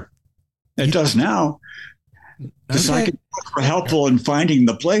 Sure. It does now. The psychedelics are helpful in finding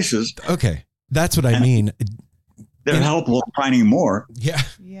the places. Okay. That's what I mean. They're helpful in finding more. Yeah.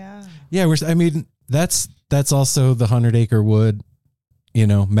 Yeah. Yeah. That's also the 100-acre wood,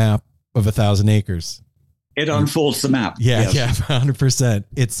 map of 1,000 acres. It unfolds the map. Yeah. Yes. Yeah. 100%.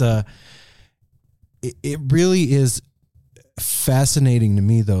 It's it really is fascinating to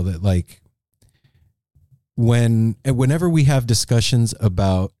me, though, that like whenever we have discussions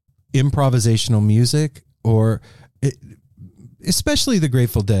about improvisational music, or especially the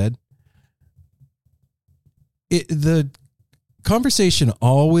Grateful Dead, the conversation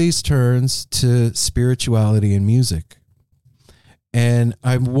always turns to spirituality and music. And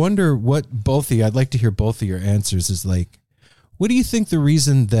I wonder what I'd like to hear both of your answers is like, what do you think the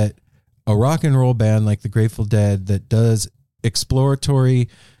reason that a rock and roll band like the Grateful Dead that does exploratory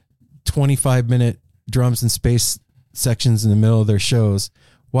 25-minute drums and space sections in the middle of their shows,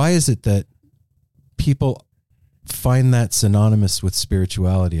 why is it that people find that synonymous with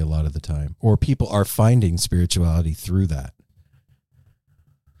spirituality a lot of the time, or people are finding spirituality through that?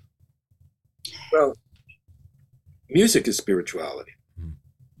 Well, music is spirituality.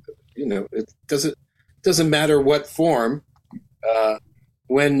 It doesn't matter what form.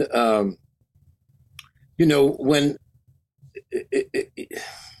 When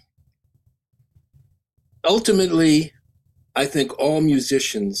ultimately, I think all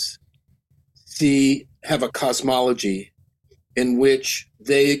musicians have a cosmology in which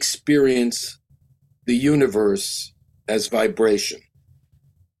they experience the universe as vibration.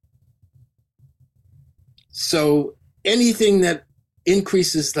 So anything that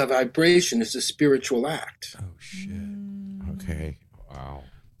increases the vibration is a spiritual act. Oh, shit. Okay. Wow.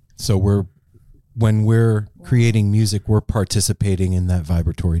 So when we're creating music, we're participating in that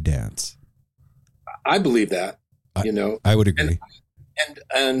vibratory dance. I believe that, I would agree.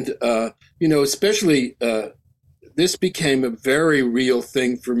 And especially this became a very real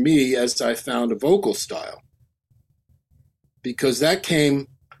thing for me as I found a vocal style, because that came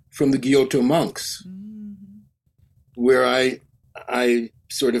from the Kyoto monks, where I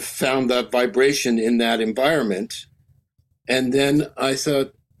sort of found that vibration in that environment. And then I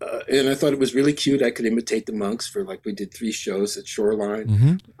thought it was really cute. I could imitate the monks for, like, we did 3 shows at Shoreline.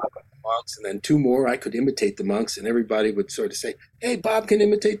 Mm-hmm. Monks, and then 2 more I could imitate the monks, and everybody would sort of say, hey, Bob can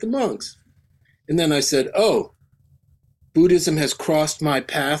imitate the monks. And then I said, oh, Buddhism has crossed my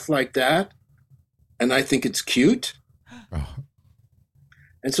path like that, and I think it's cute. Oh.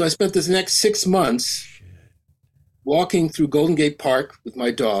 And so I spent this next 6 months walking through Golden Gate Park with my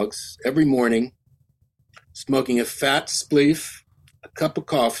dogs every morning, smoking a fat spliff, a cup of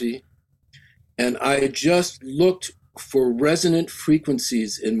coffee, and I just looked for resonant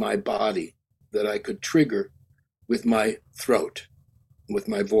frequencies in my body that I could trigger with my throat, with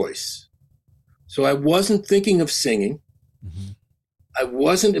my voice. So I wasn't thinking of singing. Mm-hmm. I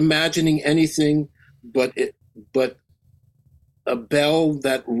wasn't imagining anything but a bell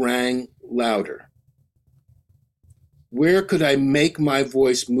that rang louder. Where could I make my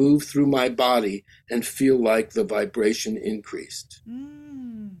voice move through my body and feel like the vibration increased?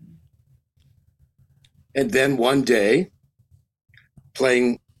 And then one day,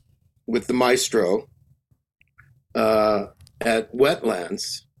 playing with the maestro at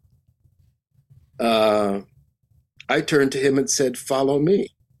Wetlands, I turned to him and said, follow me.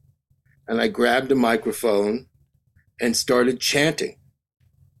 And I grabbed a microphone and started chanting.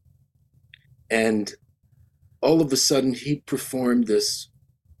 And all of a sudden, he performed this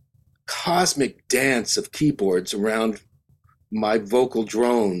cosmic dance of keyboards around my vocal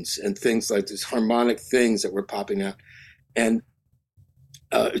drones and things like these harmonic things that were popping out. And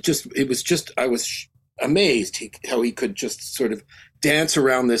I was amazed how he could just sort of dance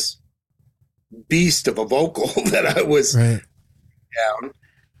around this beast of a vocal that I was down.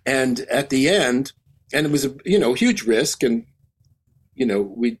 And at the end, and it was a huge risk, and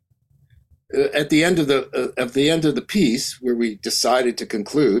we at the end of the piece where we decided to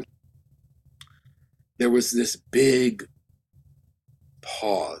conclude, there was this big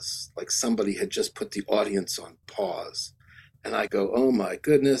pause, like somebody had just put the audience on pause. And I go, oh my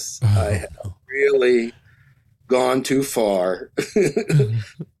goodness, I have really gone too far.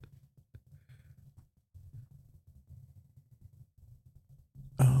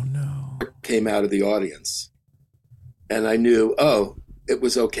 Oh no. Came out of the audience. And I knew, it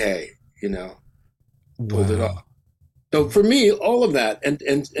was okay, pulled it off. So for me, all of that, and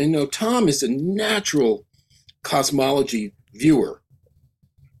Tom is a natural cosmology viewer.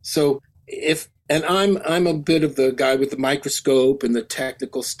 So I'm a bit of the guy with the microscope and the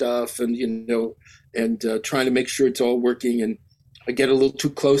technical stuff, and trying to make sure it's all working, and I get a little too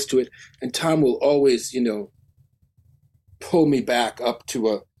close to it, and Tom will always pull me back up to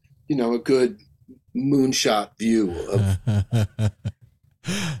a good moonshot view of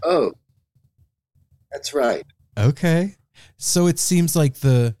oh, that's right. Okay. So it seems like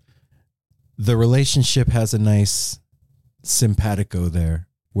the relationship has a nice simpatico there,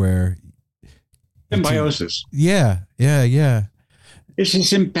 where symbiosis. Yeah. It's a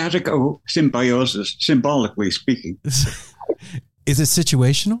simpatico symbiosis, symbolically speaking. Is it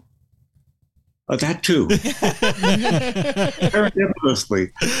situational? That too.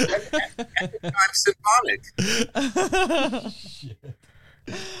 Serendipitously. I'm symbolic.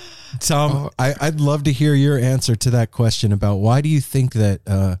 Tom, I'd love to hear your answer to that question about why do you think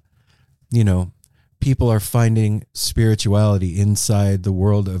that, people are finding spirituality inside the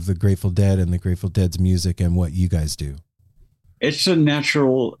world of the Grateful Dead and the Grateful Dead's music and what you guys do? It's a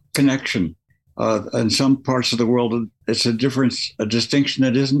natural connection. In some parts of the world, it's a distinction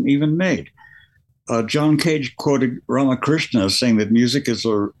that isn't even made. John Cage quoted Ramakrishna saying that music is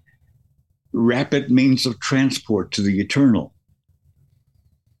a rapid means of transport to the eternal.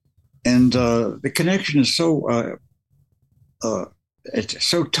 And the connection is so it's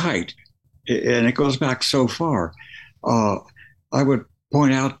so tight, and it goes back so far. I would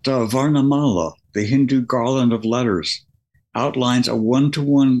point out Varnamala, the Hindu garland of letters, outlines a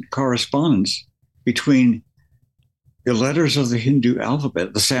one-to-one correspondence between the letters of the Hindu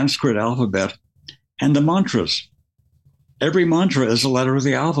alphabet, the Sanskrit alphabet, and the mantras. Every mantra is a letter of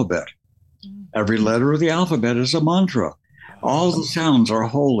the alphabet. Every letter of the alphabet is a mantra. All the sounds are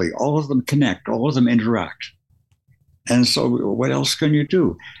holy. All of them connect. All of them interact. And so what else can you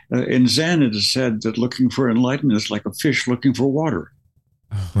do? In Zen, it is said that looking for enlightenment is like a fish looking for water.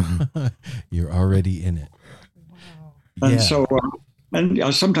 You're already in it. Wow. And Yeah. so,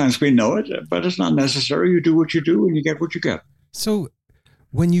 sometimes we know it, but it's not necessary. You do what you do and you get what you get. So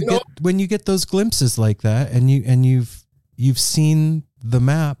when you get those glimpses like that, and you've seen the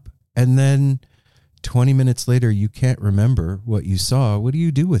map, and then 20 minutes later you can't remember what you saw, what do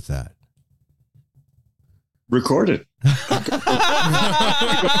you do with that? Record it.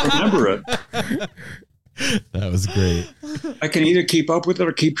 Remember it. That was great. I can either keep up with it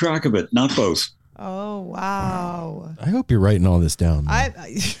or keep track of it, not both. Oh, wow. I hope you're writing all this down, man.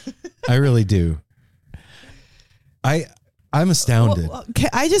 I really do. I'm astounded. Well, okay,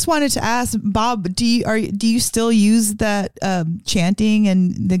 I just wanted to ask Bob, do you still use that chanting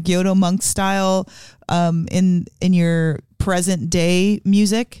and the Gyoto monk style in your present day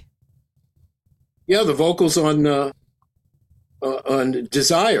music? Yeah, the vocals on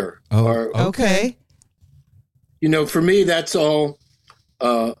Desire are Okay. You know, for me that's all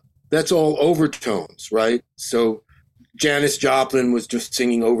overtones, right? So Janis Joplin was just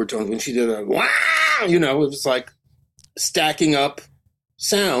singing overtones when she did a wow, you know, it was like stacking up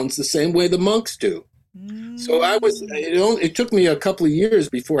sounds the same way the monks do. So it took me a couple of years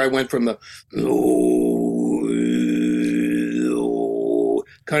before I went from the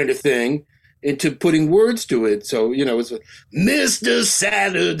kind of thing into putting words to it. So, you know, it's Mr.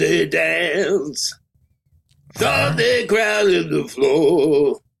 Saturday Dance, thought they crowded the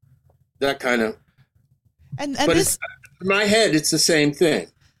floor, that kind of. And but this, in my head, it's the same thing.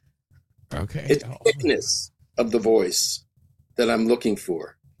 Okay. It's the thickness of the voice that I'm looking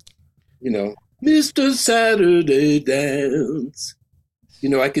for. You know, Mr. Saturday Dance. You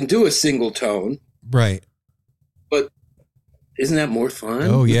know, I can do a single tone, Right. but isn't that more fun?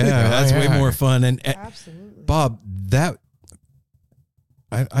 Oh yeah, that's way yeah. more fun. And absolutely. Bob, that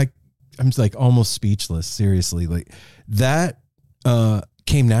I'm like almost speechless. Seriously, like that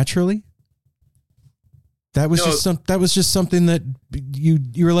came naturally. That was just something that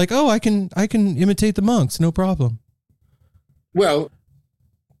you were like, oh, I can imitate the monks, no problem. Well,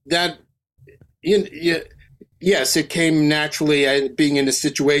 that yes, it came naturally. Being in a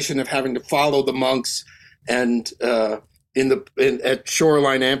situation of having to follow the monks, and at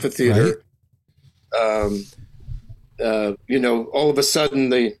Shoreline Amphitheater, you know, all of a sudden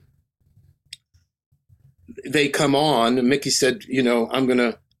they come on, and Mickey said, you know, I'm going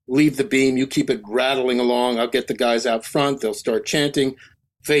to leave the beam. You keep it rattling along. I'll get the guys out front. They'll start chanting,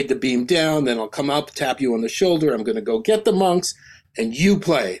 fade the beam down. Then I'll come up, tap you on the shoulder. I'm going to go get the monks, and you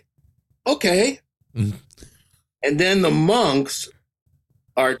play. Okay. Mm. And then the monks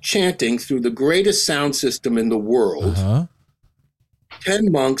are chanting through the greatest sound system in the world.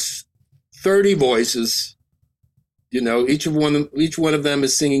 10 monks, 30 voices. You know, each one of them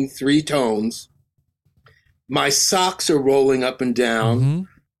is singing 3 tones. My socks are rolling up and down. Mm-hmm.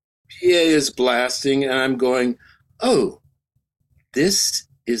 PA is blasting, and I'm going, oh, this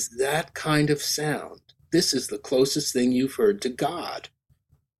is that kind of sound. This is the closest thing you've heard to God.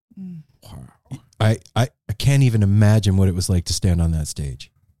 I can't even imagine what it was like to stand on that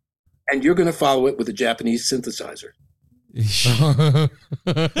stage. And you're going to follow it with a Japanese synthesizer.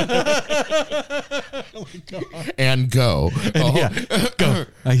 And go. Yeah, go.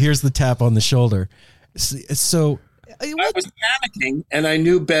 Here's the tap on the shoulder. So I was panicking, and I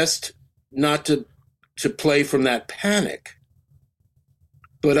knew best not to play from that panic.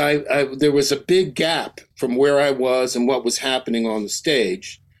 But there was a big gap from where I was and what was happening on the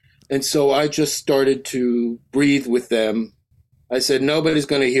stage. And so I just started to breathe with them. I said, nobody's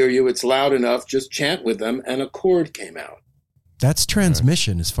going to hear you. It's loud enough. Just chant with them. And a chord came out. that's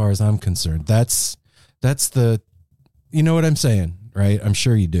transmission as far as I'm concerned. That's the, you know what I'm saying, right? I'm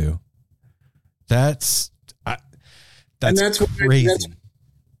sure you do. That's crazy.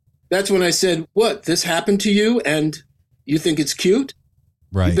 That's when I said, what, this happened to you and you think it's cute?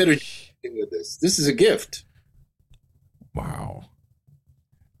 Right. You better do something with this. This is a gift. Wow.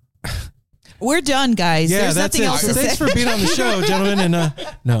 We're done, guys. Yeah, There's that's nothing it. else So to thanks say. for being on the show, gentlemen. And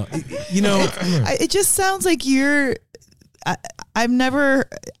no, you know, it just sounds like you're. I've never,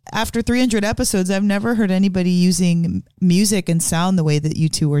 after 300 episodes, I've never heard anybody using music and sound the way that you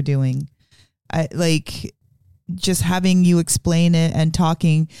two are doing. I like just having you explain it and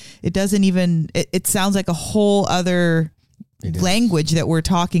talking. It doesn't even, it sounds like a whole other language that we're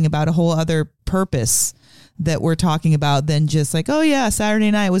talking about, a whole other purpose that we're talking about than just like, oh yeah, Saturday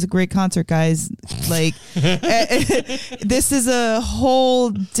night was a great concert, guys. Like this is a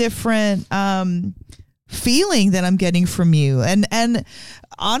whole different feeling that I'm getting from you. And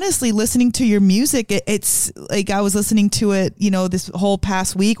honestly, listening to your music, it's like I was listening to it, this whole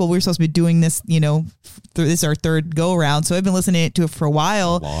past week. Well, we were supposed to be doing this, this is our third go around. So I've been listening to it for a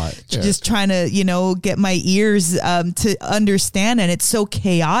while, just trying to, get my ears to understand. And it's so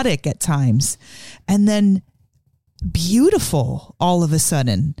chaotic at times. And then beautiful all of a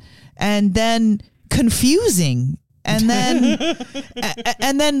sudden, and then confusing, and then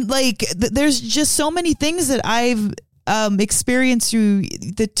like there's just so many things that I've experienced through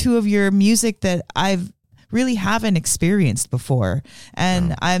the two of your music that I've really haven't experienced before,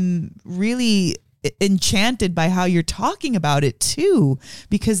 and I'm really enchanted by how you're talking about it too,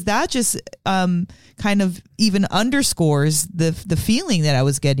 because that just kind of even underscores the feeling that I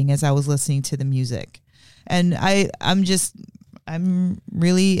was getting as I was listening to the music. And I'm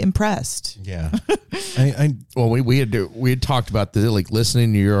really impressed. Yeah. Well, we had talked about the like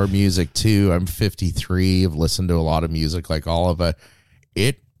listening to your music too. I'm 53. I've listened to a lot of music, like all of it.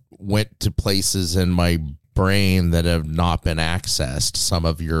 It went to places in my brain that have not been accessed. Some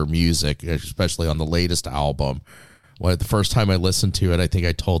of your music, especially on the latest album. Well, the first time I listened to it, I think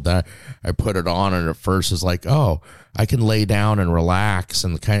I told that I put it on, and at first it's like, oh, I can lay down and relax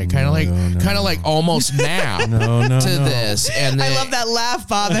and kind of like almost nap to this. And then, I love that laugh,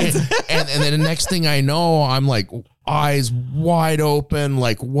 Bob. and then the next thing I know, I'm like eyes wide open,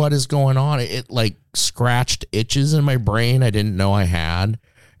 like what is going on? It like scratched itches in my brain I didn't know I had.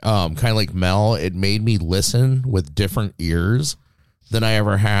 Kind of like Mel, it made me listen with different ears than I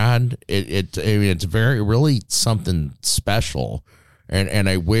ever had. It's really something special. And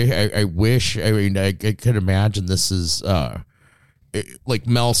I wish, I could imagine this is, like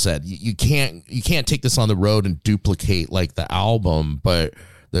Mel said, you can't take this on the road and duplicate like the album. But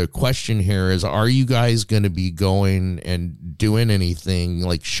the question here is, are you guys going to be going and doing anything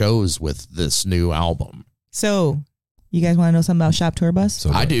like shows with this new album? So you guys want to know something about Shop Tour Bus?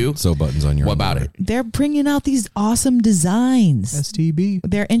 I do. So buttons on your What about it? They're bringing out these awesome designs. STB.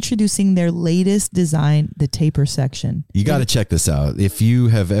 They're introducing their latest design, the taper section. You got to check this out. If you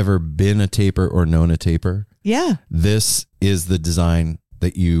have ever been a taper or known a taper, this is the design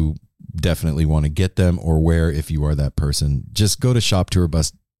that you definitely want to get them or wear if you are that person. Just go to at Shop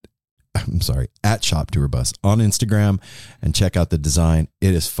Tour Bus on Instagram and check out the design.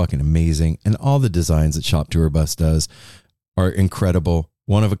 It is fucking amazing. And all the designs that Shop Tour Bus does are incredible,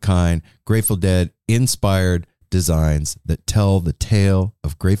 one of a kind, Grateful Dead inspired designs that tell the tale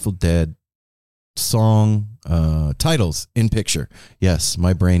of Grateful Dead song titles in picture. Yes,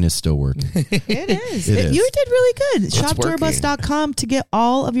 my brain is still working. It is. You did really good. ShopTourbus.com to get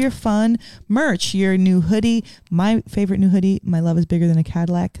all of your fun merch. Your new hoodie, my favorite new hoodie, My Love is Bigger Than a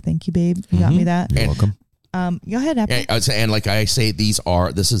Cadillac. Thank you, babe. You got me that. You're welcome. Go ahead, Apple. And like I say,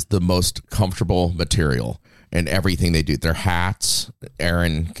 this is the most comfortable material and everything they do. Their hats,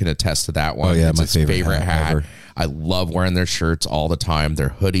 Aaron can attest to that one. Oh, yeah, it's my his favorite hat ever. I love wearing their shirts all the time. Their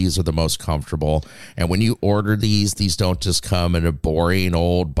hoodies are the most comfortable. And when you order these don't just come in a boring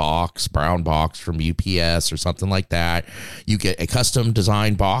old brown box from UPS or something like that. You get a custom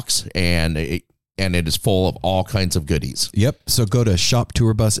design box, and it is full of all kinds of goodies. Yep. So go to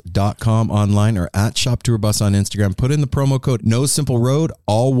shoptourbus.com online or at shoptourbus on Instagram. Put in the promo code No Simple Road,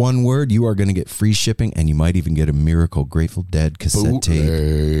 all one word. You are going to get free shipping, and you might even get a Miracle Grateful Dead cassette tape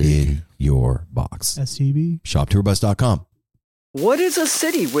in your box. STB. Shoptourbus.com. What is a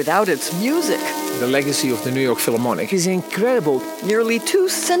city without its music? The legacy of the New York Philharmonic Is incredible. Nearly 2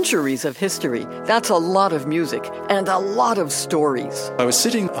 centuries of history. That's a lot of music and a lot of stories. I was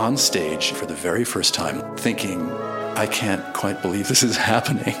sitting on stage for the very first time thinking, I can't quite believe this is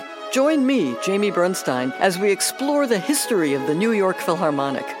happening. Join me, Jamie Bernstein, as we explore the history of the New York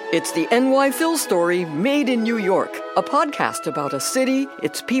Philharmonic. It's the NY Phil story made in New York, a podcast about a city,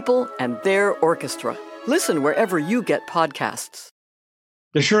 its people, and their orchestra. Listen wherever you get podcasts.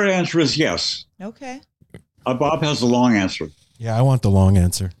 The short answer is yes. Okay. Bob has the long answer. Yeah, I want the long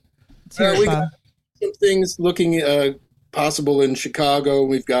answer. We got some things looking possible in Chicago.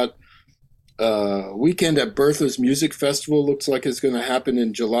 We've got Weekend at Bertha's Music Festival. Looks like it's going to happen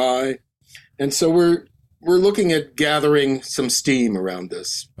in July. And so we're looking at gathering some steam around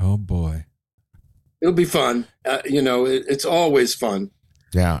this. Oh, boy. It'll be fun. It's always fun.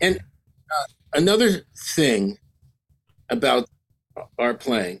 Yeah. And another thing about our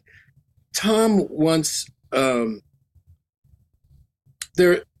playing, Tom once, there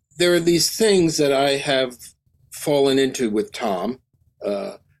are these things that I have fallen into with Tom,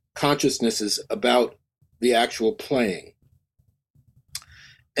 consciousnesses about the actual playing.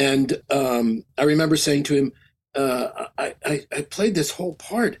 And I remember saying to him, I played this whole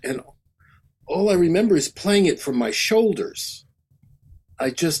part, and all I remember is playing it from my shoulders.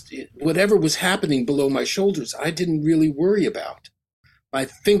 Whatever was happening below my shoulders, I didn't really worry about. My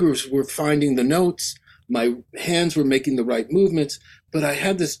fingers were finding the notes, my hands were making the right movements, but I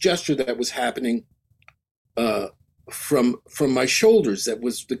had this gesture that was happening from my shoulders. That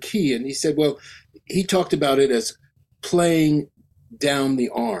was the key. And he said, well, he talked about it as playing down the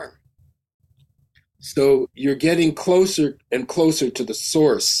arm. So you're getting closer and closer to the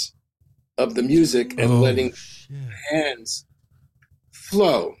source of the music and letting hands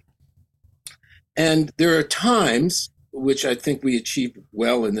flow. And there are times, which I think we achieved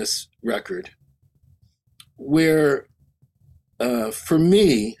well in this record, where for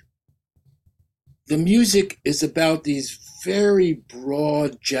me, the music is about these very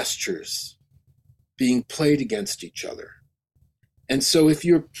broad gestures being played against each other. And so if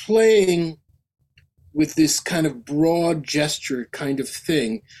you're playing with this kind of broad gesture kind of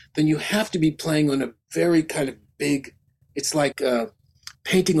thing, then you have to be playing on a very kind of big, it's like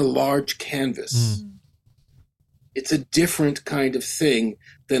painting a large canvas. It's a different kind of thing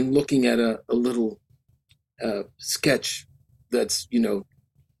than looking at a little sketch that's,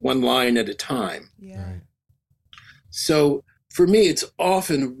 one line at a time. Yeah. Right. So for me, it's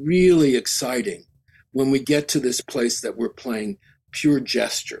often really exciting when we get to this place that we're playing pure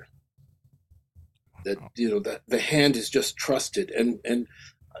gesture. That, that the hand is just trusted, and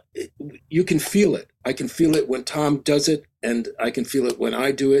you can feel it. I can feel it when Tom does it, and I can feel it when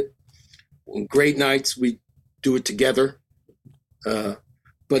I do it. On great nights, we do it together. But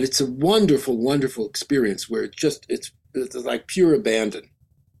it's a wonderful, wonderful experience where it's like pure abandon.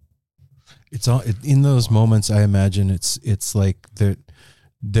 It's all in those moments. I imagine it's like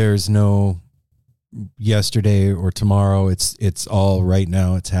there's no yesterday or tomorrow. It's all right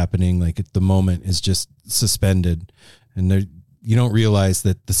now. It's happening. Like the moment is just suspended, and you don't realize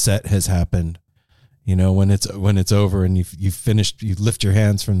that the set has happened. When it's over and you've finished, you lift your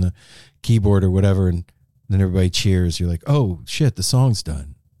hands from the keyboard or whatever, and then everybody cheers. You're like, oh shit, the song's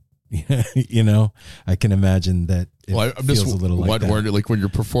done. I can imagine that it feels a little like that. Like when you're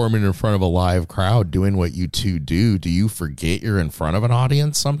performing in front of a live crowd, doing what you two do you forget you're in front of an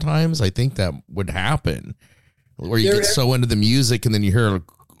audience sometimes? I think that would happen. Where you get so into the music and then you hear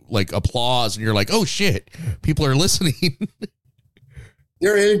like applause and you're like, oh shit, people are listening.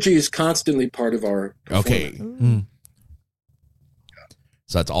 Their energy is constantly part of our performance. Okay.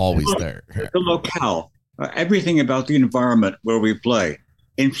 So that's always there. The locale, everything about the environment where we play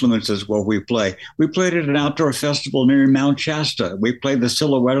influences what we play. We played at an outdoor festival near Mount Shasta. We played the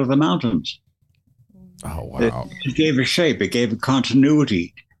silhouette of the mountains. Oh, wow. It gave a shape. It gave a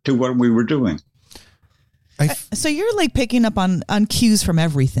continuity to what we were doing. So you're like picking up on cues from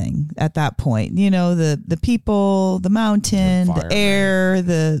everything at that point. The people, the mountain, the air,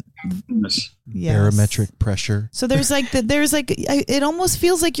 the barometric pressure. So there's it almost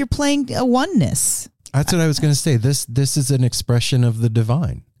feels like you're playing a oneness. That's what I was going to say. This is an expression of the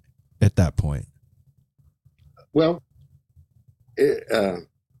divine at that point. Well,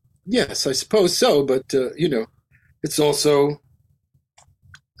 yes, I suppose so. But, it's also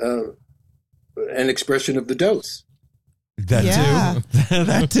an expression of the dose. That too.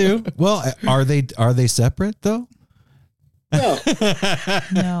 That too. Well, are they separate though? No.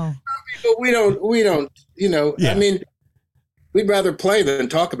 No. We don't, Yeah. I mean, we'd rather play than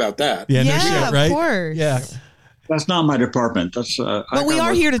talk about that. Yeah, no shit, right? Of course. Yeah. That's not my department. That's but we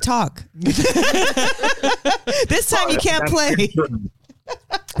are here to talk. This time you can't play.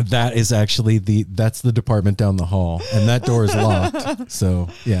 That is actually that's the department down the hall, and that door is locked. So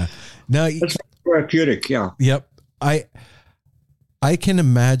yeah. No, it's therapeutic. Yeah. Yep. I can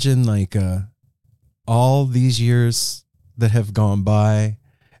imagine like all these years that have gone by,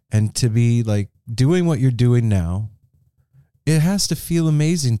 and to be like doing what you're doing now. It has to feel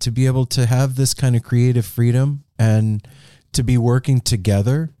amazing to be able to have this kind of creative freedom and to be working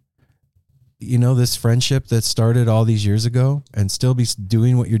together, this friendship that started all these years ago and still be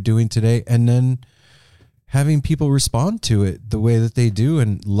doing what you're doing today. And then having people respond to it the way that they do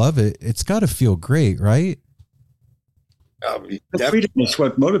and love it. It's got to feel great, right? The freedom is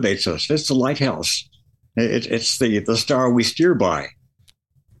what motivates us. It's the lighthouse. It's the star we steer by.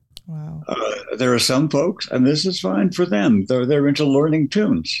 Wow. There are some folks, and this is fine for them. They're into learning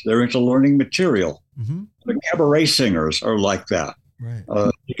tunes. They're into learning material. Mm-hmm. The cabaret singers are like that. Right.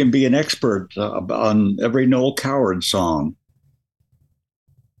 You can be an expert on every Noel Coward song,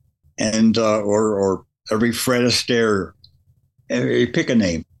 and or every Fred Astaire. Pick a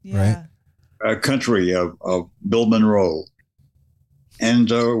name. Yeah. Right. Country of Bill Monroe.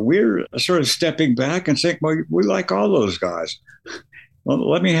 And we're sort of stepping back and saying, well, we like all those guys. Well,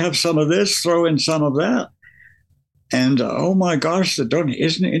 let me have some of this, throw in some of that. And oh my gosh,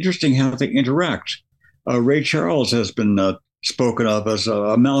 isn't it interesting how they interact? Ray Charles has been spoken of as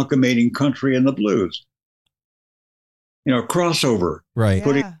amalgamating country and the blues. Crossover, Right.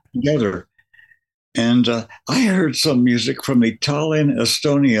 putting it together. And I heard some music from the Tallinn,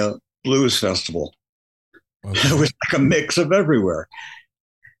 Estonia Blues Festival. Okay. It was like a mix of everywhere.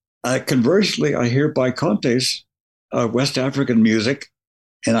 Conversely, I hear Baikontes, West African music,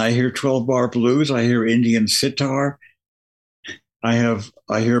 and I hear 12-bar blues. I hear Indian sitar. I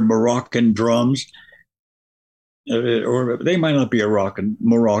hear Moroccan drums, or they might not be Moroccan,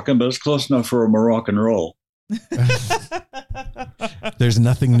 but it's close enough for a Moroccan roll. There's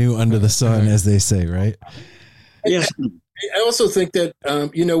nothing new under the sun, as they say, right? Yes. I also think that,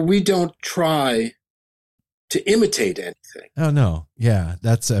 we don't try to imitate anything. Oh, no. Yeah,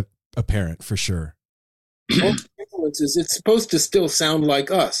 that's apparent for sure. All the influences, it's supposed to still sound like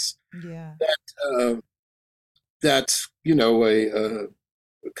us. Yeah. That's a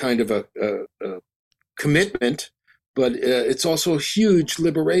kind of a commitment, but it's also a huge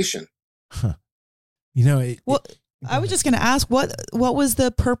liberation. Huh. Well, I was just going to ask what was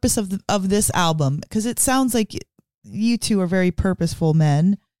the purpose of this album? Because it sounds like you two are very purposeful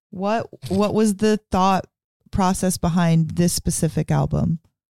men. What was the thought process behind this specific album?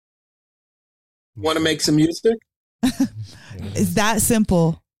 Want to make some music? It's that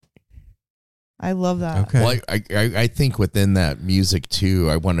simple. I love that. Okay. Well, I think within that music too,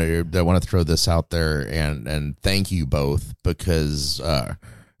 I want to throw this out there and thank you both, because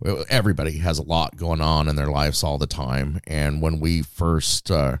everybody has a lot going on in their lives all the time. And when we first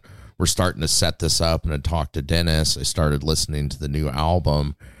were starting to set this up and I talked to Dennis, I started listening to the new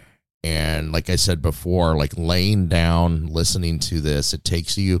album. And like I said before, like laying down, listening to this, it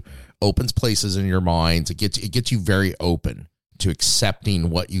opens places in your minds. It gets you very open to accepting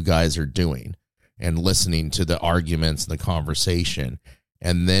what you guys are doing and listening to the arguments and the conversation.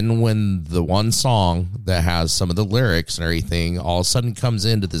 And then when the one song that has some of the lyrics and everything all of a sudden comes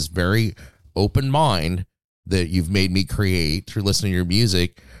into this very open mind that you've made me create through listening to your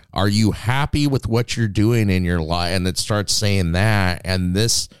music, are you happy with what you're doing in your life? And it starts saying that. And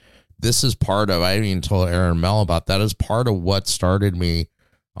this is part of, I even told Aaron Mel about that, as part of what started me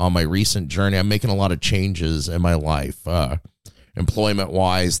on my recent journey. I'm making a lot of changes in my life, employment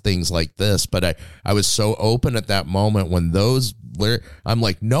wise, things like this. But I was so open at that moment when I'm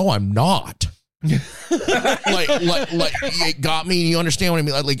like, no, I'm not. like it got me, you understand what I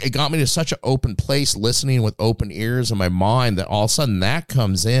mean? Like it got me to such an open place, listening with open ears in my mind, that all of a sudden that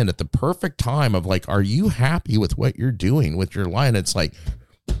comes in at the perfect time of like, are you happy with what you're doing with your life? And it's like,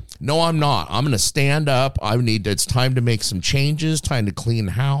 no, I'm not. I'm going to stand up. It's time to make some changes, time to clean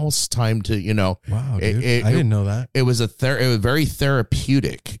house, time to, Wow, dude. I didn't know that. It was it was very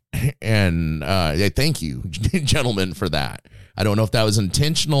therapeutic. And thank you, gentlemen, for that. I don't know if that was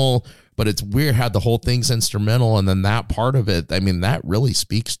intentional, but it's weird how the whole thing's instrumental. And then that part of it, I mean, that really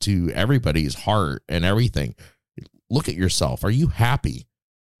speaks to everybody's heart and everything. Look at yourself. Are you happy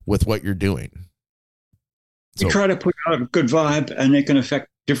with what you're doing? We try to put out a good vibe, and it can affect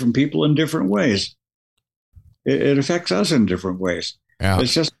different people in different ways. It affects us in different ways. Yeah.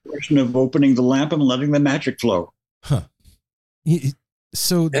 It's just a question of opening the lamp and letting the magic flow. Huh.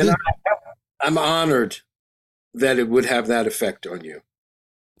 So I'm honored that it would have that effect on you.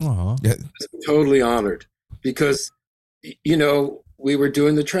 Aw. Yeah. Totally honored, because, we were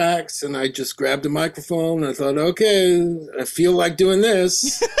doing the tracks and I just grabbed a microphone and I thought, okay, I feel like doing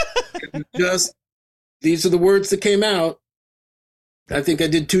this. These are the words that came out. I think I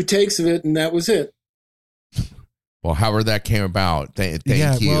did 2 takes of it and that was it. Well, however that came about, thank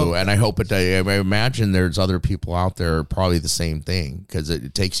you. Well, and I hope I imagine there's other people out there probably the same thing, because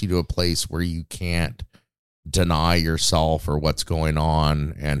it takes you to a place where you can't deny yourself or what's going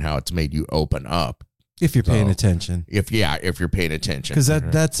on and how it's made you open up. If you're paying attention. If you're paying attention. Because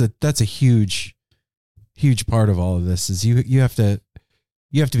that's a huge part of all of this is you have to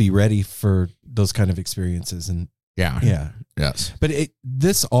be ready for those kind of experiences. And yeah. Yes. But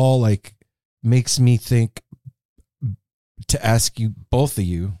this all like makes me think to ask you, both of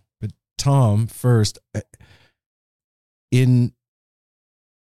you, but Tom first, in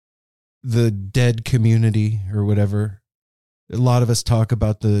the dead community or whatever. A lot of us talk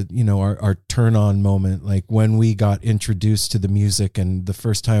about the, our turn on moment, like when we got introduced to the music and the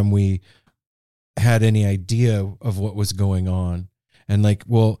first time we had any idea of what was going on. And like,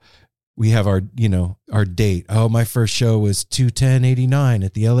 well, we have our date. Oh, my first show was 2/10/89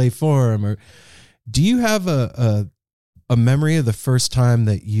 at the LA Forum. Or do you have a memory of the first time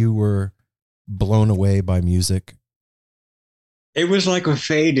that you were blown away by music? It was like a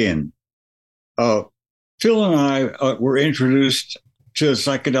fade in. Phil and I were introduced to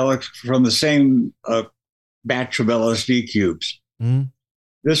psychedelics from the same batch of LSD cubes. Mm.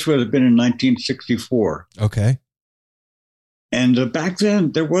 This would have been in 1964. Okay. And back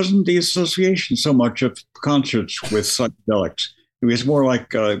then, there wasn't the association so much of concerts with psychedelics. It was more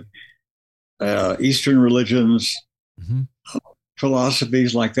like Eastern religions, mm-hmm.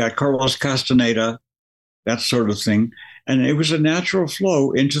 philosophies like that, Carlos Castaneda, that sort of thing. And it was a natural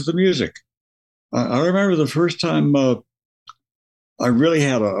flow into the music. I remember the first time I really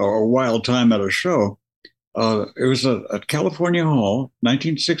had a wild time at a show. It was at California Hall,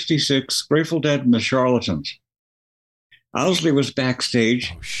 1966, Grateful Dead and the Charlatans. Owsley was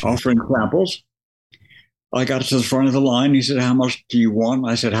backstage offering samples. I got to the front of the line. He said, "How much do you want?"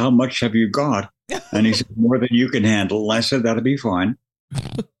 I said, "How much have you got?" And he said, "More than you can handle." And I said, "That'll be fine."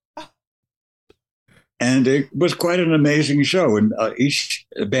 And it was quite an amazing show. And each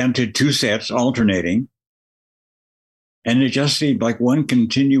band did 2 sets alternating. And it just seemed like one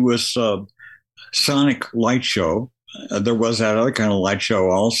continuous sonic light show. There was that other kind of light show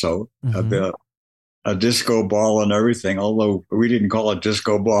also, mm-hmm. A disco ball and everything, although we didn't call it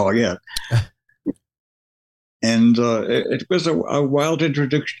disco ball yet. And it was a wild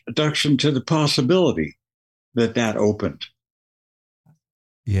introduction to the possibility that opened.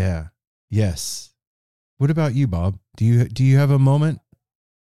 Yeah. Yes. What about you, Bob? Do you have a moment?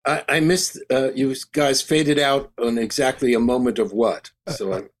 I missed you guys faded out on exactly a moment of what?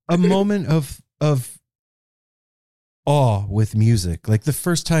 So a moment of awe with music, like the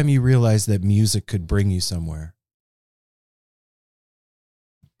first time you realized that music could bring you somewhere.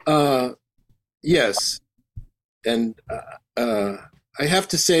 Yes, and I have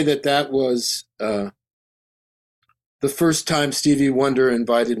to say that was the first time Stevie Wonder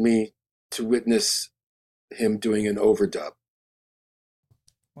invited me to witness him doing an overdub.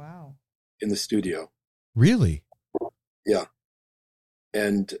 Wow. In the studio. Really? Yeah.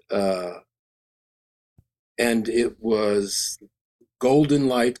 And it was golden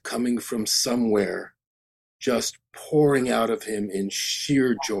light coming from somewhere, just pouring out of him in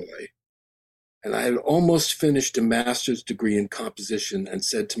sheer joy. And I had almost finished a master's degree in composition and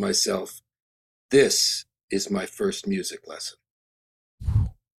said to myself, this is my first music lesson.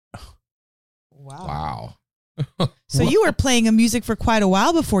 Wow. So you were playing a music for quite a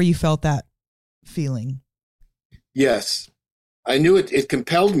while before you felt that feeling. Yes. I knew it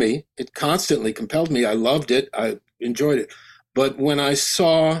compelled me. It constantly compelled me. I loved it. I enjoyed it. But when I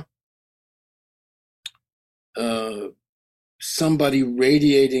saw somebody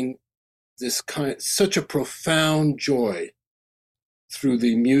radiating such a profound joy through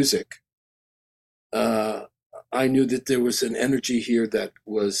the music, I knew that there was an energy here that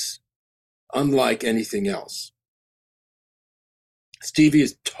was unlike anything else. Stevie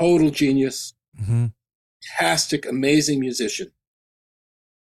is total genius, mm-hmm. fantastic, amazing musician.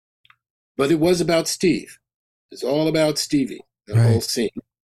 But it was about Steve. It's all about Stevie, the whole scene.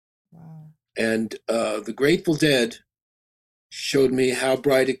 Wow. And the Grateful Dead showed me how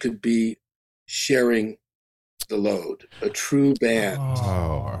bright it could be sharing the load, a true band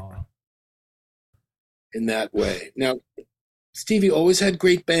in that way. Now, Stevie always had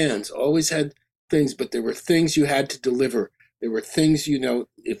great bands, always had things, but there were things you had to deliver. There were things,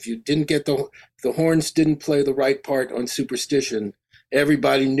 if you didn't get the horns didn't play the right part on Superstition,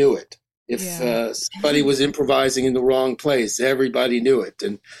 everybody knew it. If somebody was improvising in the wrong place, everybody knew it.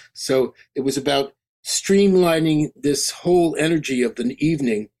 And so it was about streamlining this whole energy of the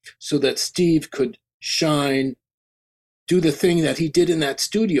evening so that Steve could shine, do the thing that he did in that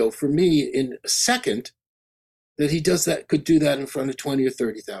studio for me in a second, that he could do that in front of 20 or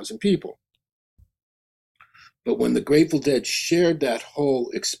 30,000 people. But when the Grateful Dead shared that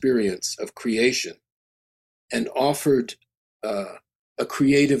whole experience of creation and offered a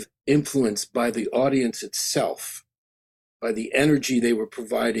creative influence by the audience itself, by the energy they were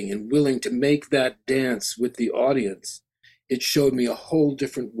providing and willing to make that dance with the audience, it showed me a whole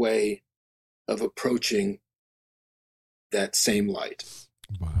different way of approaching that same light.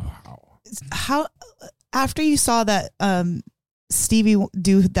 Wow. How, after you saw that Stevie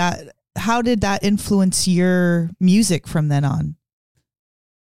do that, how did that influence your music from then on?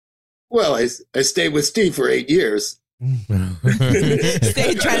 Well, I stayed with Steve for 8 years. Trying to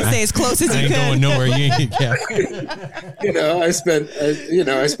stay as close as you could. Going nowhere. I spent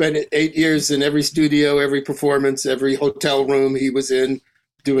 8 years in every studio, every performance, every hotel room he was in,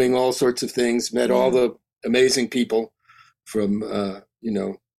 doing all sorts of things. Met all the amazing people from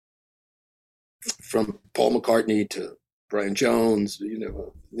from Paul McCartney to Brian Jones.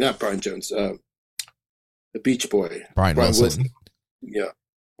 Not Brian Jones, the Beach Boy, Brian Wilson. Yeah.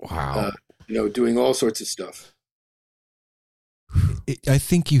 Wow. Doing all sorts of stuff. I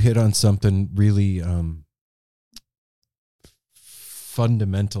think you hit on something really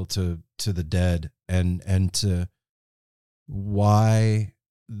fundamental to the Dead and to why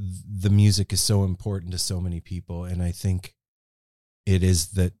the music is so important to so many people. And I think it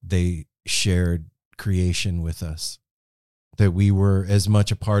is that they shared creation with us, that we were as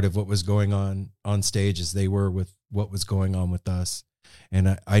much a part of what was going on stage as they were with what was going on with us.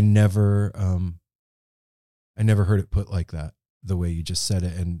 And I never heard it put like that, the way you just said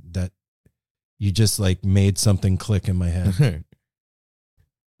it, and that you just like made something click in my head.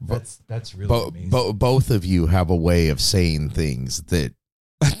 That's really amazing. Both of you have a way of saying things that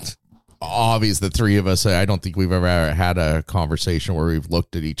obvious. The three of us, I don't think we've ever had a conversation where we've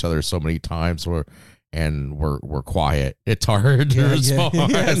looked at each other so many times and we're quiet. It's hard to respond.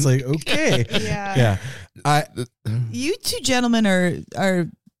 Yeah, it's like, okay. Yeah. You two gentlemen are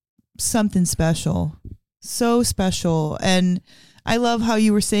something special. So special. And I love how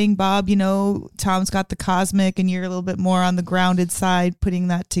you were saying, Bob, Tom's got the cosmic and you're a little bit more on the grounded side, putting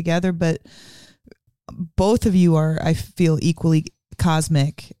that together. But both of you are, I feel, equally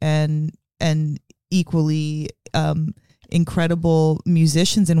cosmic and equally incredible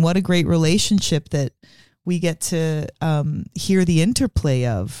musicians. And what a great relationship that we get to hear the interplay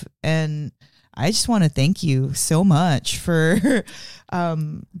of. And I just want to thank you so much for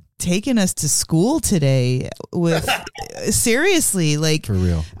taking us to school today with seriously, like, for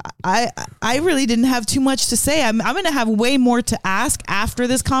real. I really didn't have too much to say. I'm going to have way more to ask after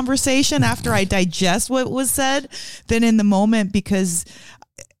this conversation, after I digest what was said, than in the moment, because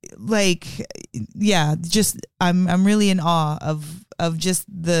I'm really in awe of just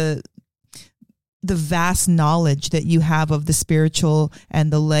the vast knowledge that you have of the spiritual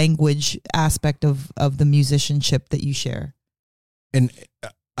and the language aspect of the musicianship that you share. And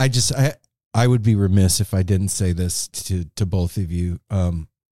I would be remiss if I didn't say this to both of you.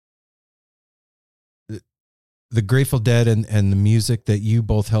 The Grateful Dead and the music that you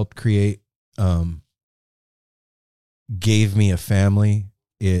both helped create gave me a family.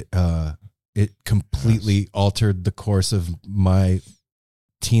 It completely altered the course of my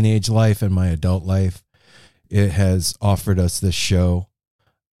teenage life and my adult life. It has offered us this show.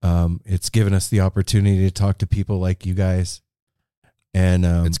 It's given us the opportunity to talk to people like you guys. And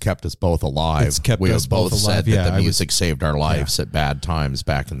it's kept us both alive. It's kept we us have both alive. said that the music saved our lives at bad times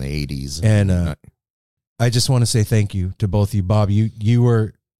back in the 80s. And I just want to say thank you to both of you. Bob, you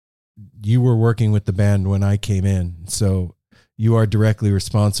were working with the band when I came in, so you are directly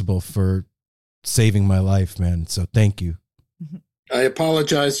responsible for saving my life, man. So thank you. I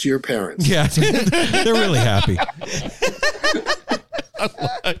apologize to your parents. Yeah, they're really happy.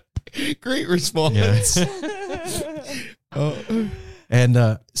 Great response. Yeah.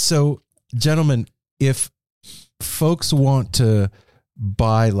 And so, gentlemen, if folks want to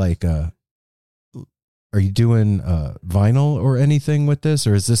buy are you doing vinyl or anything with this,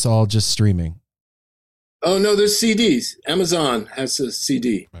 or is this all just streaming? Oh, no, there's CDs. Amazon has a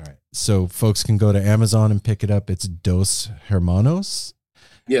CD. All right. So folks can go to Amazon and pick it up. It's Dos Hermanos.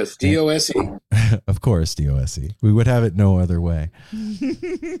 Yes, DOSE. Of course, DOSE. We would have it no other way.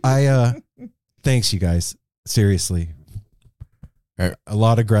 Thanks, you guys. Seriously. A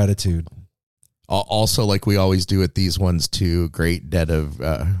lot of gratitude. Also, like we always do at these ones too, great debt of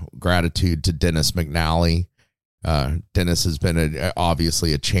gratitude to Dennis McNally. Dennis has been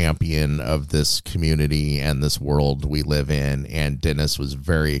obviously a champion of this community and this world we live in. And Dennis was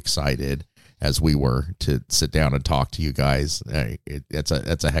very excited, as we were, to sit down and talk to you guys.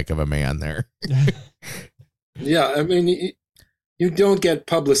 That's a heck of a man there. Yeah, I mean, you don't get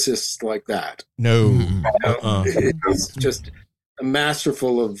publicists like that. No. He's just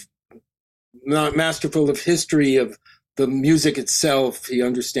masterful of history of the music itself. He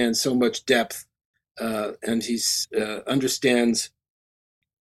understands so much depth, and he's understands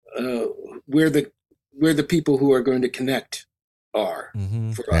where the people who are going to connect are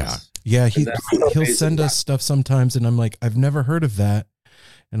for us. Yeah, he'll send us stuff sometimes, and I'm like, I've never heard of that.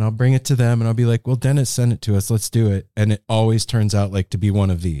 And I'll bring it to them and I'll be like, well, Dennis sent it to us. Let's do it. And it always turns out like to be one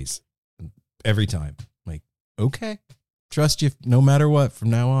of these every time. Like, okay. trust you no matter what from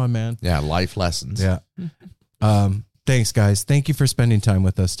now on, man. Yeah, life lessons. Yeah. Thanks, guys. Thank you for spending time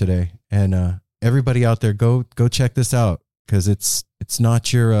with us today. And everybody out there, go check this out, because it's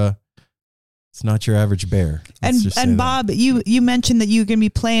not your average bear. And Bob, you mentioned that you're going to be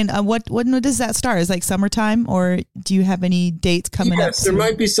playing. When does that start? Is it like summertime, or do you have any dates coming up? Yes, there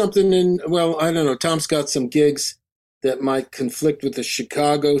might be something in. Well, I don't know. Tom's got some gigs that might conflict with the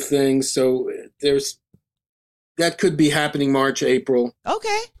Chicago thing, so that could be happening March, April.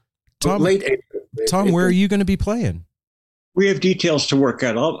 Okay. Late April. Tom, where are you going to be playing? We have details to work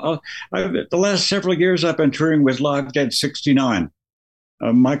out. The last several years, I've been touring with Live Dead 69.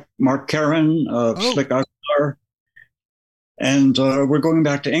 Mark Karen, Slick Aguilar, and we're going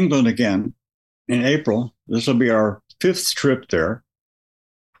back to England again in April. This will be our 5th trip there.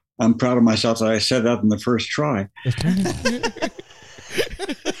 I'm proud of myself that I said that in the first try.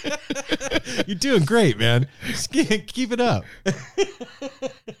 You're doing great, man. Just keep it up.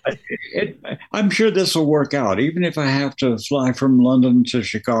 I'm sure this will work out, even if I have to fly from London to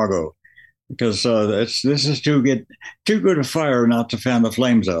Chicago, because this is too good a fire not to fan the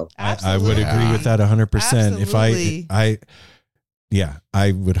flames of. I would agree with that 100%. Absolutely. If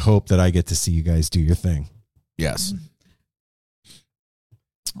I would hope that I get to see you guys do your thing. Yes.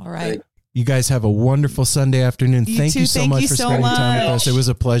 All right. You guys have a wonderful Sunday afternoon. You Thank too. you so Thank much you for so spending time with us. It was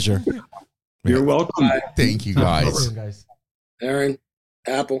a pleasure. You're welcome. Thank you, guys. Aaron,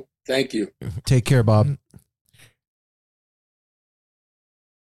 Apple, thank you. Take care, Bob.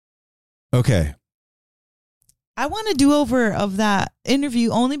 Okay. I want a do-over of that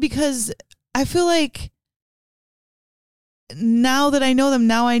interview only because I feel like now that I know them,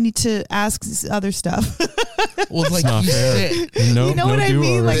 now I need to ask other stuff. Well, like not you fair. said, You know what I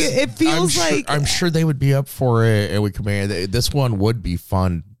mean? Like it feels I'm sure they would be up for it, and we could. This one would be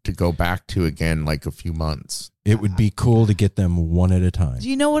fun to go back to again, like a few months. It would be cool to get them one at a time. Do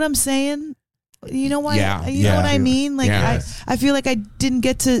you know what I'm saying? You know why? Yeah, you know what I mean? Like I feel like I didn't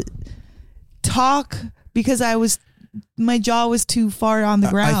get to talk because my jaw was too far on the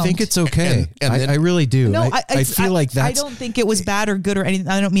ground. I think it's okay. And I really do. No, I feel like that's. I don't think it was bad or good or anything.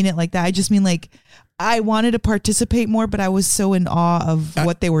 I don't mean it like that. I just mean like I wanted to participate more, but I was so in awe of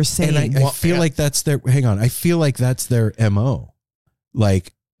what they were saying. And I feel like that's their. Hang on. I feel like that's their MO.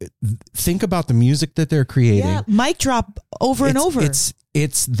 Like, think about the music that they're creating. Yeah, mic drop over and over.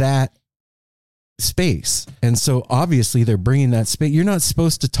 It's that space, and so obviously they're bringing that space. You're not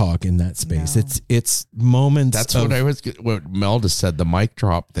supposed to talk in that space. No. It's moments. That's what Mel just said, the mic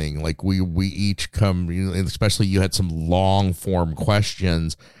drop thing. Like we each come, and especially you had some long form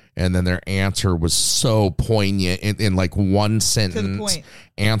questions, and then their answer was so poignant in like one sentence,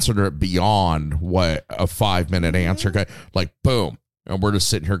 answered it beyond what a 5-minute answer got. Like boom, and we're just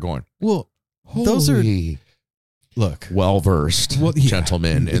sitting here going, well, those are. Look, well-versed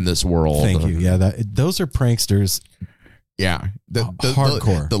gentlemen in this world. Thank you. Yeah, those are pranksters. Yeah, the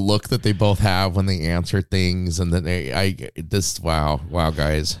hardcore. The look that they both have when they answer things, and then wow,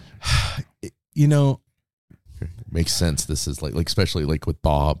 guys. You know, makes sense. This is like especially like with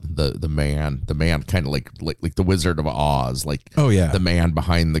Bob, the man, kind of like the Wizard of Oz, like the man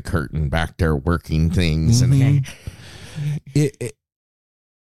behind the curtain back there working things, and it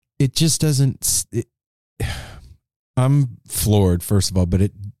just doesn't. I'm floored, first of all, but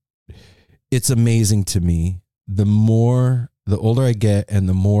it's amazing to me. The older I get and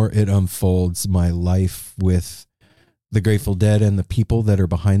the more it unfolds my life with the Grateful Dead and the people that are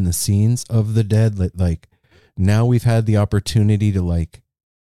behind the scenes of the Dead. Like now we've had the opportunity to like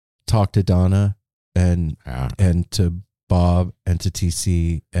talk to Donna and to Bob and to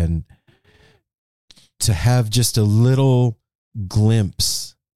TC and to have just a little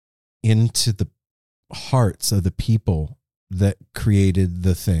glimpse into the hearts of the people that created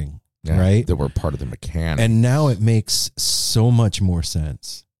the thing, right? That were part of the mechanic. And now it makes so much more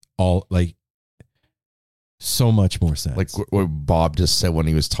sense. So much more sense. Like what Bob just said when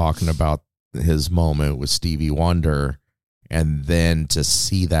he was talking about his moment with Stevie Wonder, and then to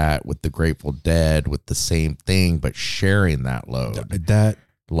see that with the Grateful Dead with the same thing, but sharing that load. That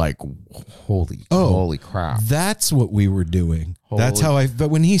like, holy crap. That's what we were doing. That's how but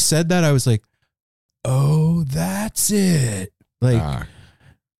when he said that, I was like, oh, that's it. Like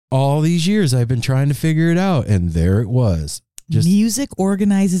all these years I've been trying to figure it out, and there it was. Music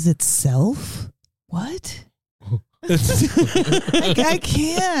organizes itself? What? Like, I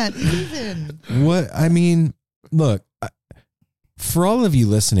can't even. What? I mean, look, for all of you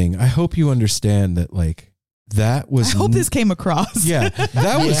listening, I hope you understand that like That was I hope this came across. Yeah,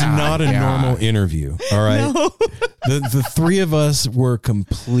 that was not a normal interview. All right. No. The three of us were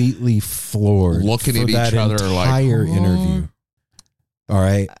completely floored. Looking for at each that other like, entire interview. All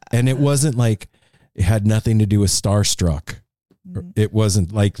right. And it wasn't like it had nothing to do with Starstruck. It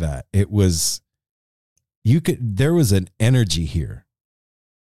wasn't like that. It was there was an energy here.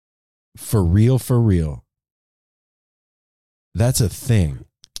 For real, for real. That's a thing.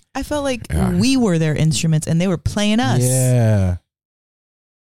 I felt like we were their instruments and they were playing us. Yeah.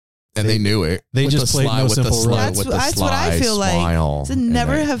 And they knew it. They just played No Simple Road. That's what I feel smile, like. To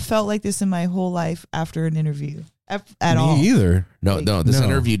never have felt like this in my whole life after an interview at all. Me either. No, this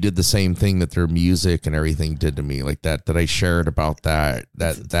interview did the same thing that their music and everything did to me. Like that I shared about that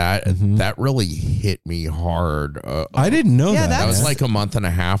really hit me hard. I didn't know that. That was like a month and a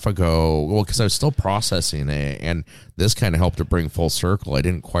half ago. Well, because I was still processing it, and this kind of helped to bring full circle. I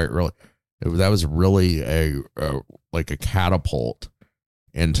didn't quite really. That was really a catapult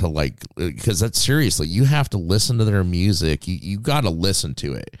into because that's seriously, you have to listen to their music. You got to listen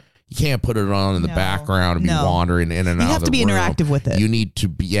to it. You can't put it on in the background and be wandering in and out of the room. You have to be interactive with it. You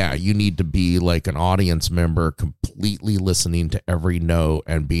need to be like an audience member, completely listening to every note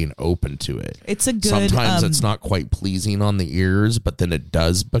and being open to it. It's a good. Sometimes it's not quite pleasing on the ears, but then it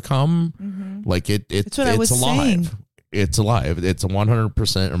does become like it's alive. Saying. It's alive. It's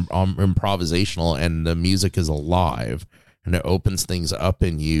 100% improvisational, and the music is alive, and it opens things up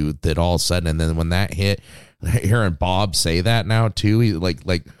in you that all of a sudden, and then when that hit, hearing Bob say that now too, he like.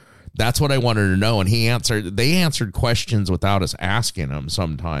 That's what I wanted to know. And they answered questions without us asking them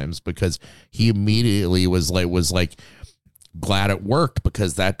sometimes, because he immediately was like glad it worked,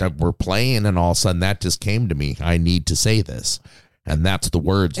 because that we're playing, and all of a sudden that just came to me. I need to say this. And that's the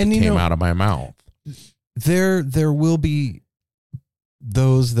words that came out of my mouth. There will be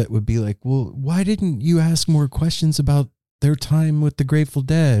those that would be like, well, why didn't you ask more questions about their time with the Grateful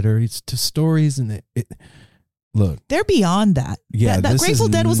Dead or to stories? And look, they're beyond that. Yeah, that Grateful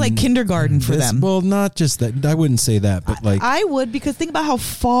Dead was like kindergarten for them. Well, not just that. I wouldn't say that, but I would, because think about how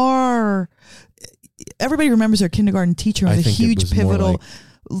far everybody remembers their kindergarten teacher was a huge pivotal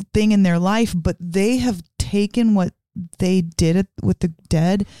thing in their life. But they have taken what they did with the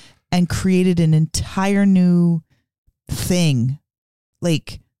Dead and created an entire new thing.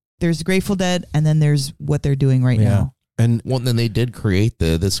 Like, there's Grateful Dead, and then there's what they're doing right now. And then they did create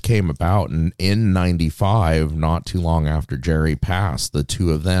this came about in 95, not too long after Jerry passed, the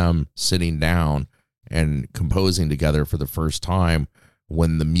two of them sitting down and composing together for the first time.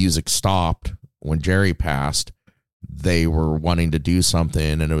 When the music stopped, when Jerry passed, they were wanting to do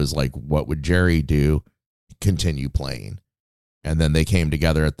something, and it was like, what would Jerry do? Continue playing. And then they came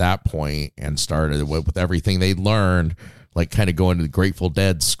together at that point and started with everything they'd learned, like kind of going to the Grateful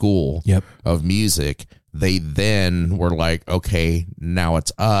Dead school of music. They then were like, okay, now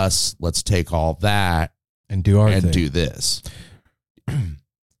it's us. Let's take all that and do our and thing. do this.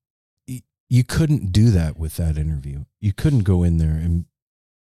 You couldn't do that with that interview. You couldn't go in there and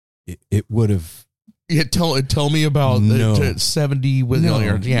it would have. Yeah, tell me about the 70 with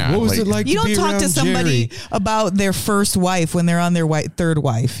what was it like? You don't talk to somebody about their first wife when they're on their third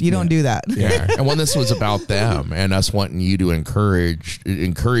wife. You don't do that. Yeah, and when this was about them and us wanting you to encourage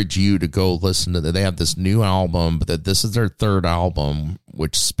you to go listen to that. They have this new album, but that this is their third album,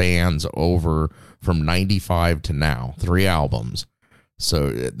 which spans over from 95 to now, 3 albums.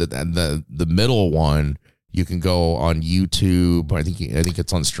 So the middle one, you can go on YouTube. I think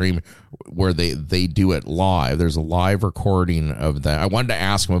it's on stream, where they do it live. There's a live recording of that. I wanted to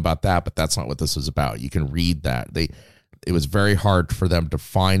ask them about that, but that's not what this is about. You can read that. It was very hard for them to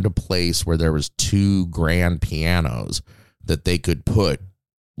find a place where there was 2 grand pianos that they could put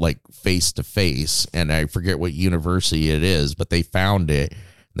like face to face. And I forget what university it is, but they found it.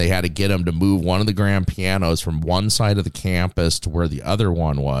 They had to get them to move one of the grand pianos from one side of the campus to where the other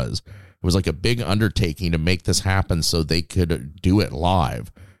one was. It was like a big undertaking to make this happen so they could do it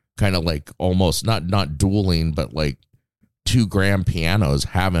live, kind of like almost not dueling, but like 2 grand pianos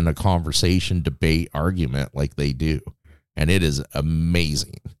having a conversation, debate, argument like they do. And it is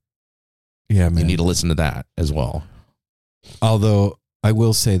amazing. Yeah, man. You need to listen to that as well. Although I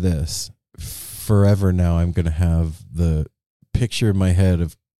will say this, forever now I'm going to have the picture in my head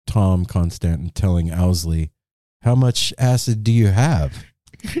of Tom Constanten telling Owsley, how much acid do you have?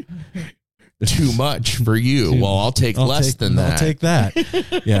 Too much for you. Well, I'll take less than that. I'll take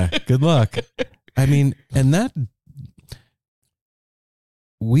that. Yeah. Good luck. I mean, and that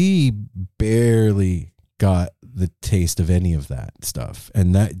we barely got the taste of any of that stuff.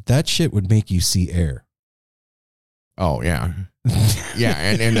 And that shit would make you see air. Oh yeah. Yeah,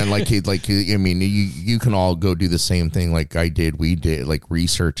 and then I mean, you can all go do the same thing like I did. We did like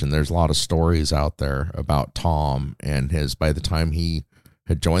research, and there's a lot of stories out there about Tom and his. By the time he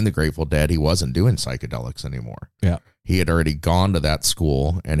had joined the Grateful Dead, he wasn't doing psychedelics anymore. Yeah, he had already gone to that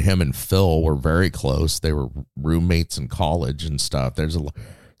school, and him and Phil were very close. They were roommates in college and stuff. There's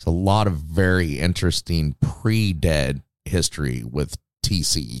a lot of very interesting pre-Dead history with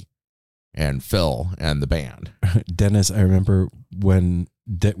TC and Phil and the band. Dennis, I remember when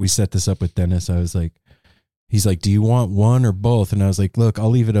we set this up with Dennis, I was like, he's like, do you want one or both? And I was like, look, I'll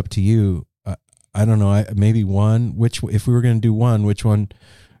leave it up to you. I don't know. Maybe one, if we were going to do one, which one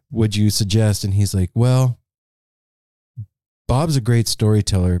would you suggest? And he's like, well, Bob's a great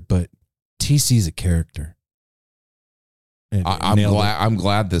storyteller, but TC's a character. I'm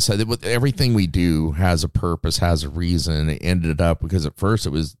glad this, everything we do has a purpose, has a reason. It ended up because at first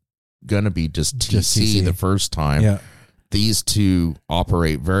it was going to be just TC the first time. Yeah. These two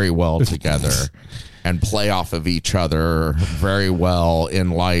operate very well together and play off of each other very well in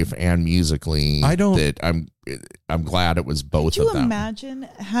life and musically. I'm glad it was both of them. Could you imagine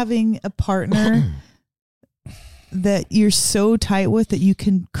having a partner that you're so tight with that you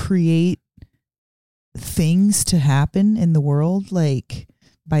can create things to happen in the world, like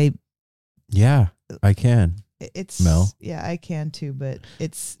by? Yeah, I can. It's Mel. Yeah, I can too, but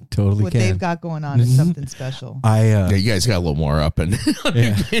it's totally what can. they've got going on is something special. Yeah, you guys got a little more up and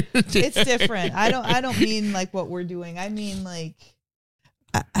yeah. It's different. I don't mean like what we're doing. I mean like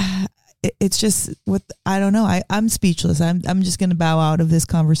it's just what I don't know. I'm speechless. I'm just gonna bow out of this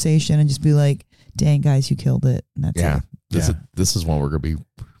conversation and just be like, dang guys, you killed it. And that's it. This is one we're gonna be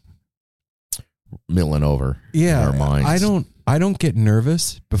milling over in our minds. I don't get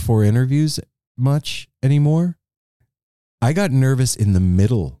nervous before interviews much anymore. I got nervous in the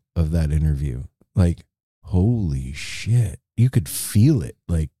middle of that interview. Like, holy shit. You could feel it,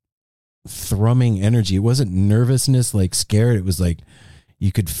 like thrumming energy. It wasn't nervousness, like scared. It was like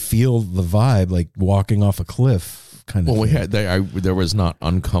you could feel the vibe, like walking off a cliff kind of thing. There was not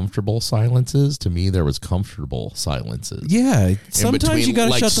uncomfortable silences. To me, there was comfortable silences. Yeah. Sometimes you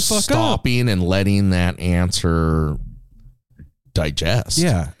got to shut the fuck up. Stopping and letting that answer digest.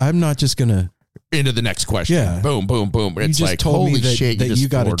 Yeah. I'm not just going to into the next question. Yeah. Boom, boom, boom. It's you just like, told holy me that, shit. that you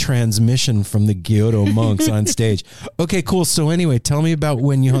got a transmission from the Kyoto monks on stage. Okay, cool. So anyway, tell me about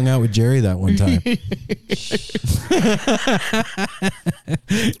when you hung out with Jerry that one time.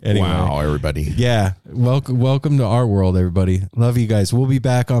 Anyway, wow, everybody. Yeah. Welcome to our world, everybody. Love you guys. We'll be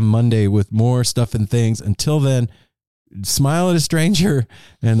back on Monday with more stuff and things. Until then, smile at a stranger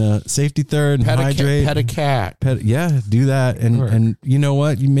and safety third and hydrate. Pet a cat. Yeah, do that. And you know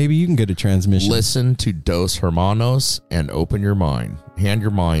what? Maybe you can get a transmission. Listen to Dos Hermanos and open your mind. Hand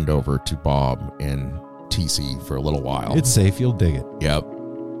your mind over to Bob and TC for a little while. It's safe. You'll dig it. Yep.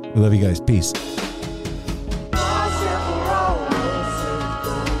 We love you guys. Peace.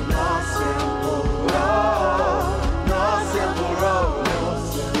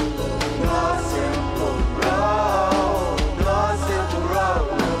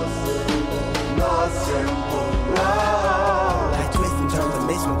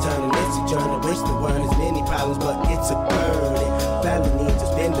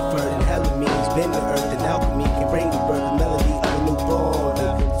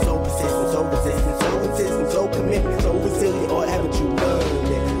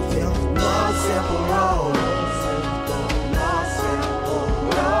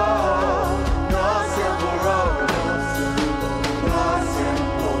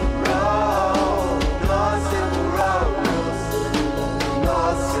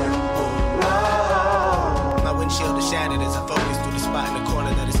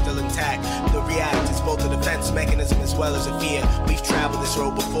 Well as a fear. We've traveled this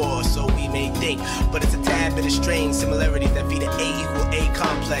road before, so we may think, but it's a tad bit of strange similarities that feed an A equal A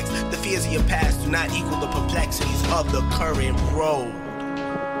complex. The fears of your past do not equal the perplexities of the current road.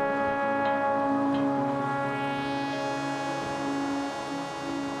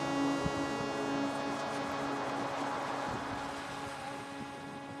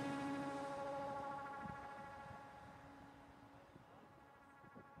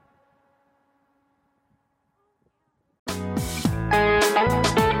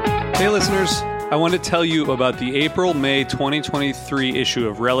 Hey listeners, I want to tell you about the April-May 2023 issue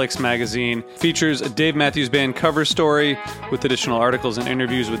of Relics magazine. Features a Dave Matthews Band cover story with additional articles and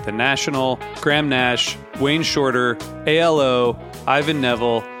interviews with The National, Graham Nash, Wayne Shorter, ALO, Ivan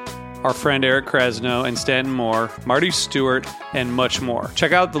Neville, our friend Eric Krasno and Stanton Moore, Marty Stewart, and much more.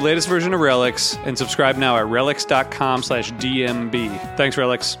 Check out the latest version of Relics and subscribe now at relics.com/DMB. Thanks,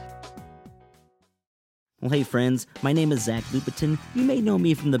 Relics. Well, hey friends, my name is Zach Lupetin. You may know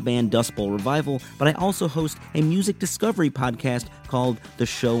me from the band Dust Bowl Revival, but I also host a music discovery podcast called The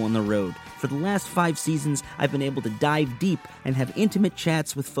Show on the Road. For the last 5 seasons, I've been able to dive deep and have intimate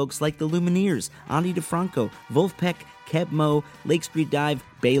chats with folks like the Lumineers, Ani DeFranco, Wolfpack, Keb Mo, Lake Street Dive,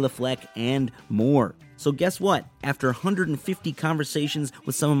 Bela Fleck, and more. So guess what? After 150 conversations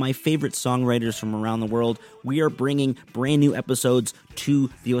with some of my favorite songwriters from around the world, we are bringing brand new episodes to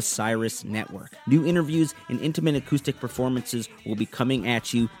the Osiris Network. New interviews and intimate acoustic performances will be coming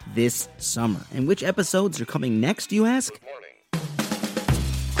at you this summer. And which episodes are coming next, you ask?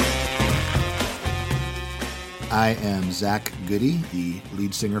 I am Zach Goody, the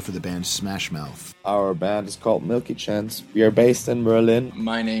lead singer for the band Smash Mouth. Our band is called Milky Chance. We are based in Berlin.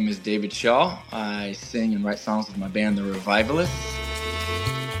 My name is David Shaw. I sing and write songs with my band, The Revivalists.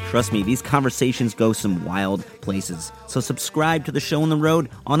 Trust me, these conversations go some wild places. So subscribe to The Show on the Road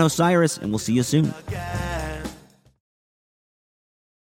on Osiris, and we'll see you soon.